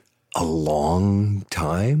for a long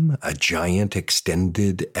time, a giant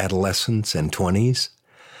extended adolescence and 20s,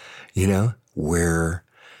 where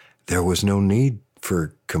there was no need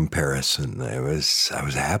for comparison. I was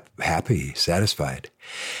happy, satisfied.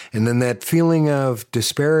 And then that feeling of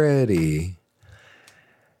disparity,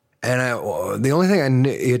 and the only thing I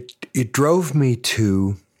knew, it drove me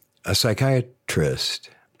to a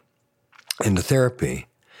psychiatrist and to therapy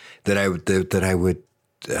that I would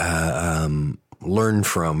learn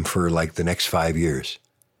from for like the next 5 years.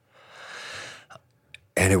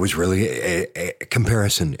 And it was really a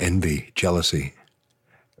comparison, envy, jealousy,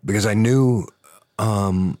 because I knew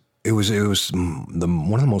it was one of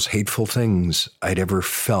the most hateful things I'd ever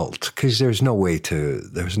felt, because there's no way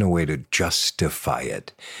to justify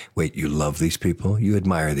it. Wait, you love these people, you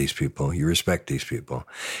admire these people, you respect these people.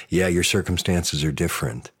 Yeah, your circumstances are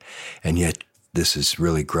different, and yet this is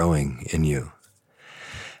really growing in you.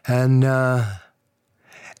 And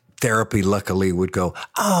therapy, luckily, would go,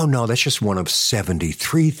 oh, no, that's just one of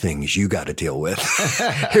 73 things you got to deal with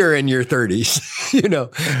here in your 30s,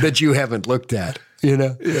 that you haven't looked at, and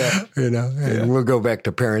we'll go back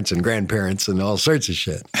to parents and grandparents and all sorts of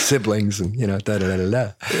shit, siblings and,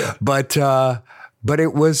 da-da-da-da-da. Yeah. But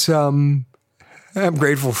it was, I'm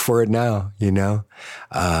grateful for it now,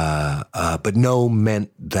 but no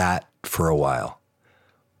meant that for a while.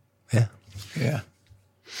 Yeah. Yeah.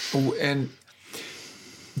 And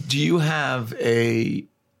do you have a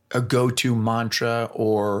go-to mantra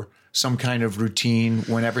or some kind of routine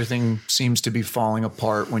when everything seems to be falling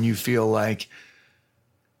apart, when you feel like,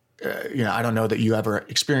 I don't know that you ever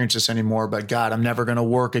experience this anymore, but God, I'm never going to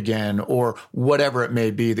work again, or whatever it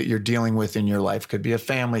may be that you're dealing with in your life? Could be a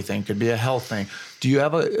family thing, could be a health thing. Do you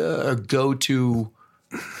have a go-to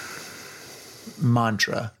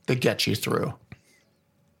mantra that gets you through?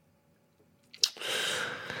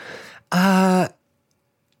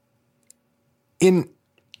 In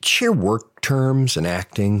sheer work terms and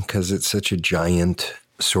acting, because it's such a giant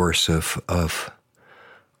source of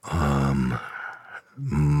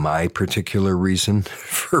my particular reason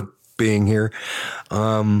for being here,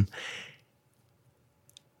 the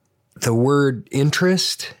word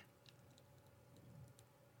interest.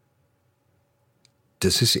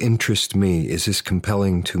 Does this interest me? Is this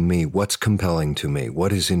compelling to me? What's compelling to me?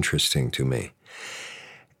 What is interesting to me?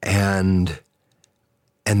 And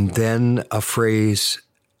then a phrase,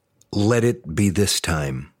 let it be this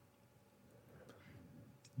time.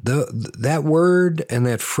 That word and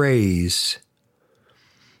that phrase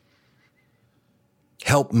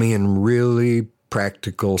help me in really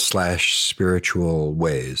practical / spiritual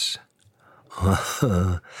ways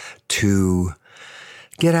to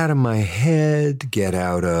get out of my head, get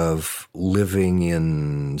out of living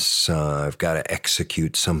in, I've got to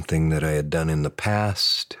execute something that I had done in the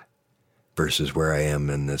past versus where I am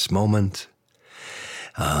in this moment.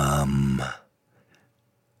 I've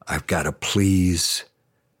got to please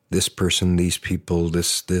this person, these people,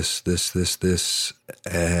 this,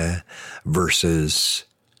 versus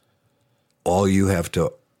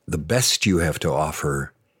the best you have to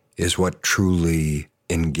offer is what truly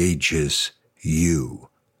engages you.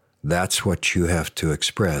 That's what you have to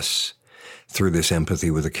express. through this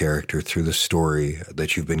empathy with a character, through the story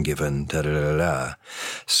that you've been given, da-da-da-da.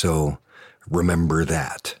 So remember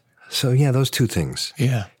that. So yeah, those two things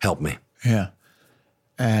help me. Yeah.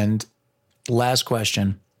 And last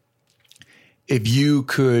question. If you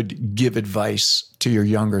could give advice to your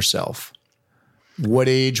younger self, what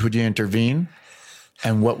age would you intervene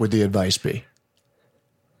and what would the advice be?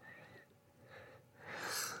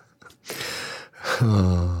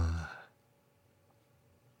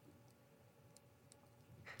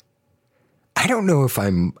 I don't know if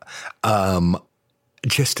I'm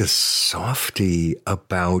just a softie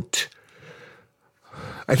about,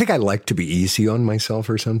 I think I like to be easy on myself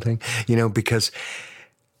or something, because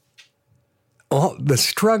all the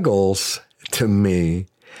struggles to me,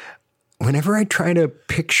 whenever I try to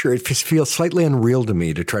picture, it just feels slightly unreal to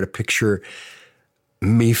me to try to picture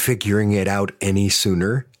me figuring it out any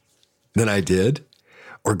sooner than I did,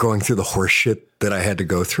 or going through the horse shit that I had to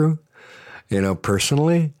go through,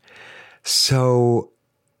 personally. So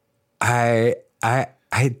I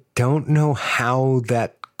don't know how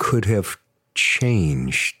that could have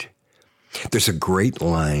changed. There's a great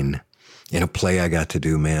line in a play I got to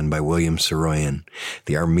do, man, by William Saroyan,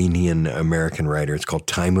 the Armenian-American writer. It's called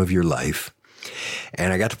Time of Your Life.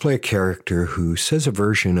 And I got to play a character who says a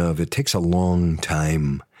version of, it takes a long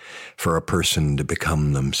time for a person to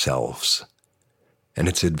become themselves. And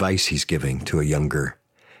it's advice he's giving to a younger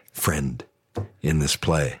friend in this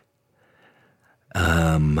play.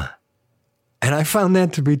 And I found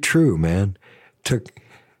that to be true, man. Took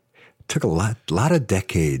a lot of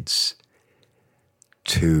decades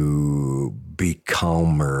to be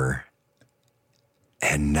calmer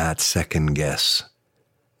and not second guess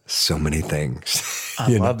so many things.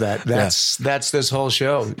 I love that. That's this whole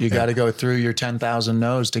show. You got to go through your 10,000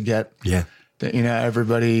 no's to get,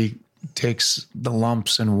 everybody takes the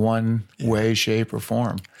lumps in one way, shape, or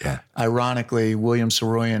form. Yeah. Ironically, William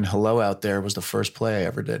Saroyan, Hello Out There, was the first play I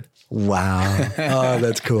ever did. Wow. Oh,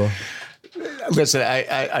 that's cool. Listen,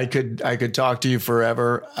 I could talk to you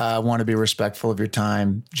forever. I want to be respectful of your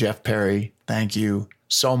time. Jeff Perry, thank you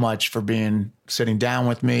so much for sitting down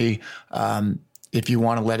with me. If you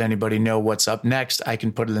want to let anybody know what's up next, I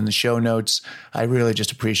can put it in the show notes. I really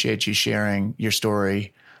just appreciate you sharing your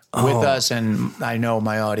story with us, and I know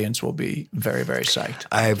my audience will be very, very psyched.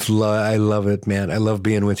 I love it, man. I love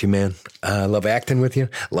being with you, man. I love acting with you.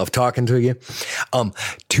 Love talking to you.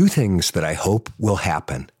 Two things that I hope will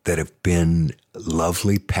happen that have been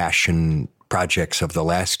lovely passion projects of the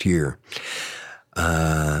last year.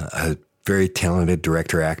 A very talented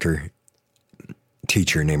director, actor,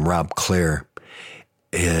 teacher named Rob Clare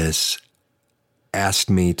has asked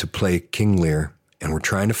me to play King Lear, and we're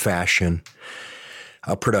trying to fashion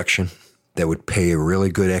a production that would pay a really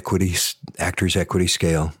good actors equity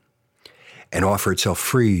scale and offer itself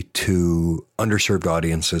free to underserved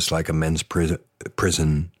audiences like a men's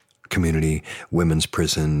prison community, women's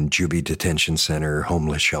prison, juvie detention center,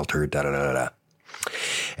 homeless shelter, da-da-da-da-da.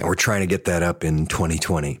 And we're trying to get that up in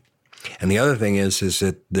 2020. And the other thing is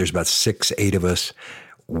that there's about 6-8 of us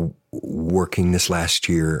working this last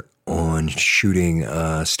year on shooting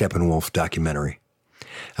a Steppenwolf documentary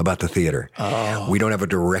about the theater. Oh. We don't have a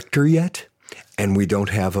director yet, and we don't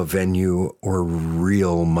have a venue or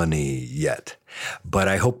real money yet. But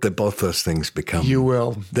I hope that both those things become... You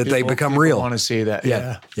will. That they become real. I want to see that.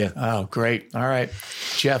 Yeah. Oh, great. All right.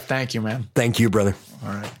 Jeff, thank you, man. Thank you, brother.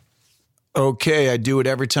 All right. Okay, I do it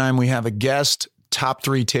every time we have a guest. Top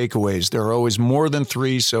 3 takeaways. There are always more than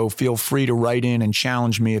 3, so feel free to write in and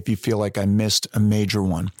challenge me if you feel like I missed a major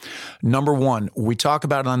one. Number 1, we talk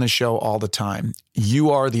about it on the show all the time. You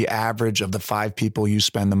are the average of the 5 people you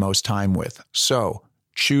spend the most time with, so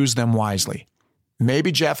choose them wisely.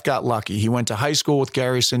 Maybe Jeff got lucky. He went to high school with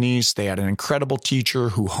Gary Sinise. They had an incredible teacher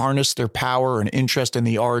who harnessed their power and interest in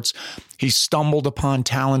the arts. He stumbled upon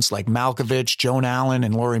talents like Malkovich, Joan Allen,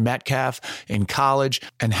 and Laurie Metcalf in college.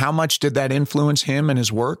 And how much did that influence him and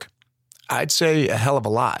his work? I'd say a hell of a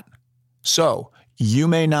lot. So you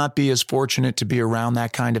may not be as fortunate to be around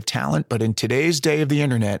that kind of talent, but in today's day of the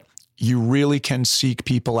internet, you really can seek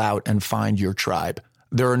people out and find your tribe.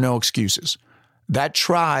 There are no excuses. That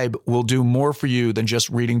tribe will do more for you than just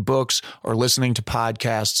reading books or listening to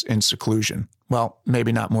podcasts in seclusion. Well,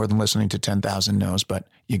 maybe not more than listening to 10,000 No's, but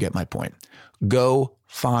you get my point. Go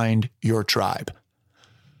find your tribe.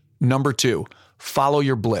 Number 2, follow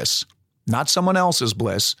your bliss. Not someone else's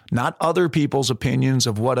bliss, not other people's opinions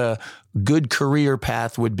of what a good career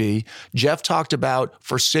path would be. Jeff talked about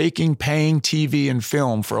forsaking paying TV and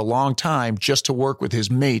film for a long time just to work with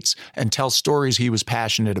his mates and tell stories he was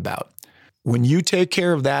passionate about. When you take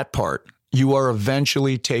care of that part, you are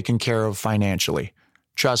eventually taken care of financially.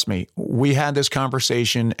 Trust me, we had this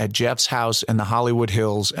conversation at Jeff's house in the Hollywood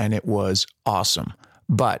Hills, and it was awesome.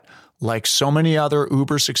 But like so many other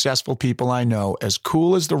uber successful people I know, as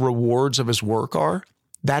cool as the rewards of his work are,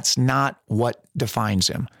 that's not what defines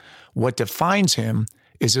him. What defines him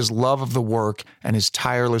is his love of the work and his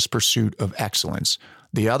tireless pursuit of excellence.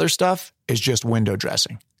 The other stuff is just window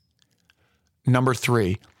dressing. Number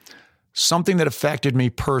 3, something that affected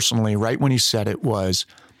me personally right when he said it was,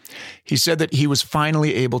 he said that he was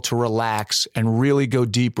finally able to relax and really go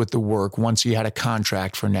deep with the work once he had a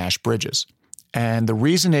contract for Nash Bridges. And the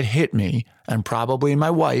reason it hit me, and probably my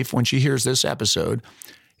wife when she hears this episode,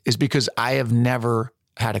 is because I have never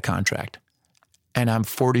had a contract. And I'm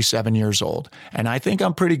 47 years old. And I think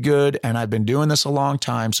I'm pretty good, and I've been doing this a long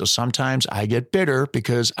time, so sometimes I get bitter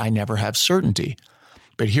because I never have certainty.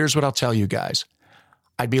 But here's what I'll tell you guys.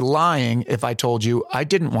 I'd be lying if I told you I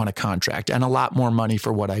didn't want a contract and a lot more money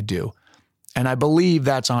for what I do. And I believe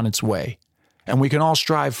that's on its way. And we can all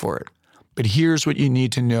strive for it. But here's what you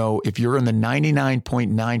need to know if you're in the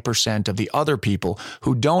 99.9% of the other people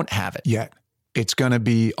who don't have it yet. It's going to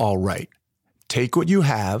be all right. Take what you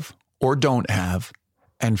have or don't have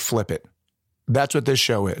and flip it. That's what this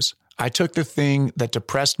show is. I took the thing that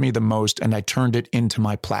depressed me the most and I turned it into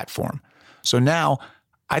my platform. So now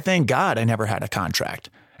I thank God I never had a contract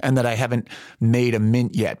and that I haven't made a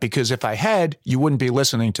mint yet, because if I had, you wouldn't be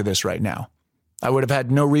listening to this right now. I would have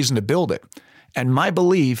had no reason to build it. And my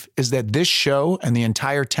belief is that this show and the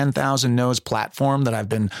entire 10,000 No's platform that I've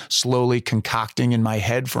been slowly concocting in my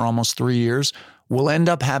head for almost 3 years will end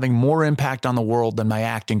up having more impact on the world than my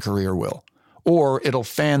acting career will. Or it'll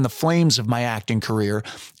fan the flames of my acting career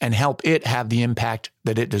and help it have the impact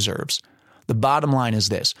that it deserves. The bottom line is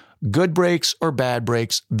this: good breaks or bad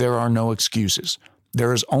breaks, there are no excuses.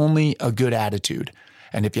 There is only a good attitude.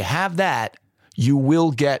 And if you have that, you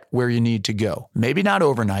will get where you need to go. Maybe not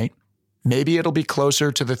overnight. Maybe it'll be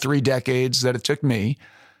closer to the 3 decades that it took me,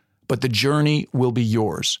 but the journey will be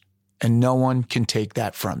yours, and no one can take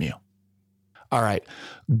that from you. All right,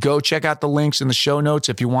 go check out the links in the show notes.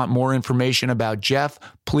 If you want more information about Jeff,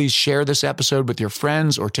 please share this episode with your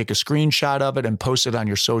friends or take a screenshot of it and post it on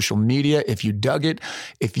your social media if you dug it.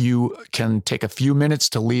 If you can take a few minutes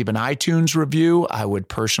to leave an iTunes review, I would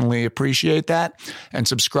personally appreciate that. And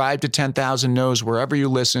subscribe to 10,000 No's wherever you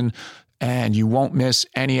listen, and you won't miss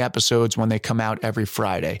any episodes when they come out every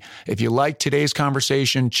Friday. If you like today's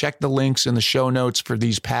conversation, check the links in the show notes for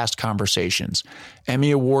these past conversations.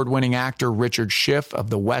 Emmy award-winning actor Richard Schiff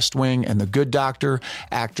of The West Wing and The Good Doctor,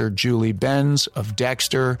 actor Julie Benz of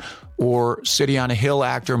Dexter, or City on a Hill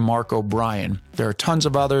actor Mark O'Brien. There are tons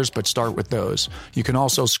of others, but start with those. You can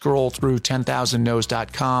also scroll through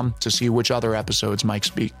 10,000nos.com to see which other episodes might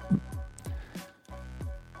speak.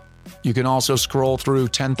 You can also scroll through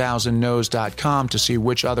 10,000nos.com to see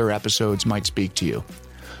which other episodes might speak to you.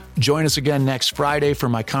 Join us again next Friday for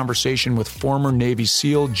my conversation with former Navy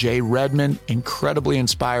SEAL Jay Redmond. Incredibly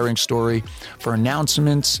inspiring story. For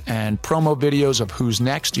announcements and promo videos of who's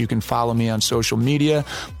next, you can follow me on social media.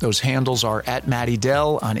 Those handles are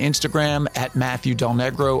 @MattyDell on Instagram,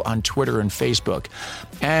 @MatthewDelNegro on Twitter and Facebook.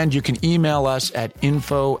 And you can email us at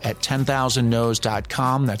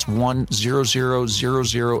info@10,000nos.com. That's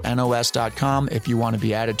 10000nos.com if you want to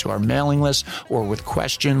be added to our mailing list or with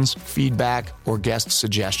questions, feedback, or guest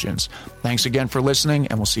suggestions. Thanks again for listening,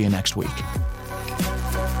 and we'll see you next week.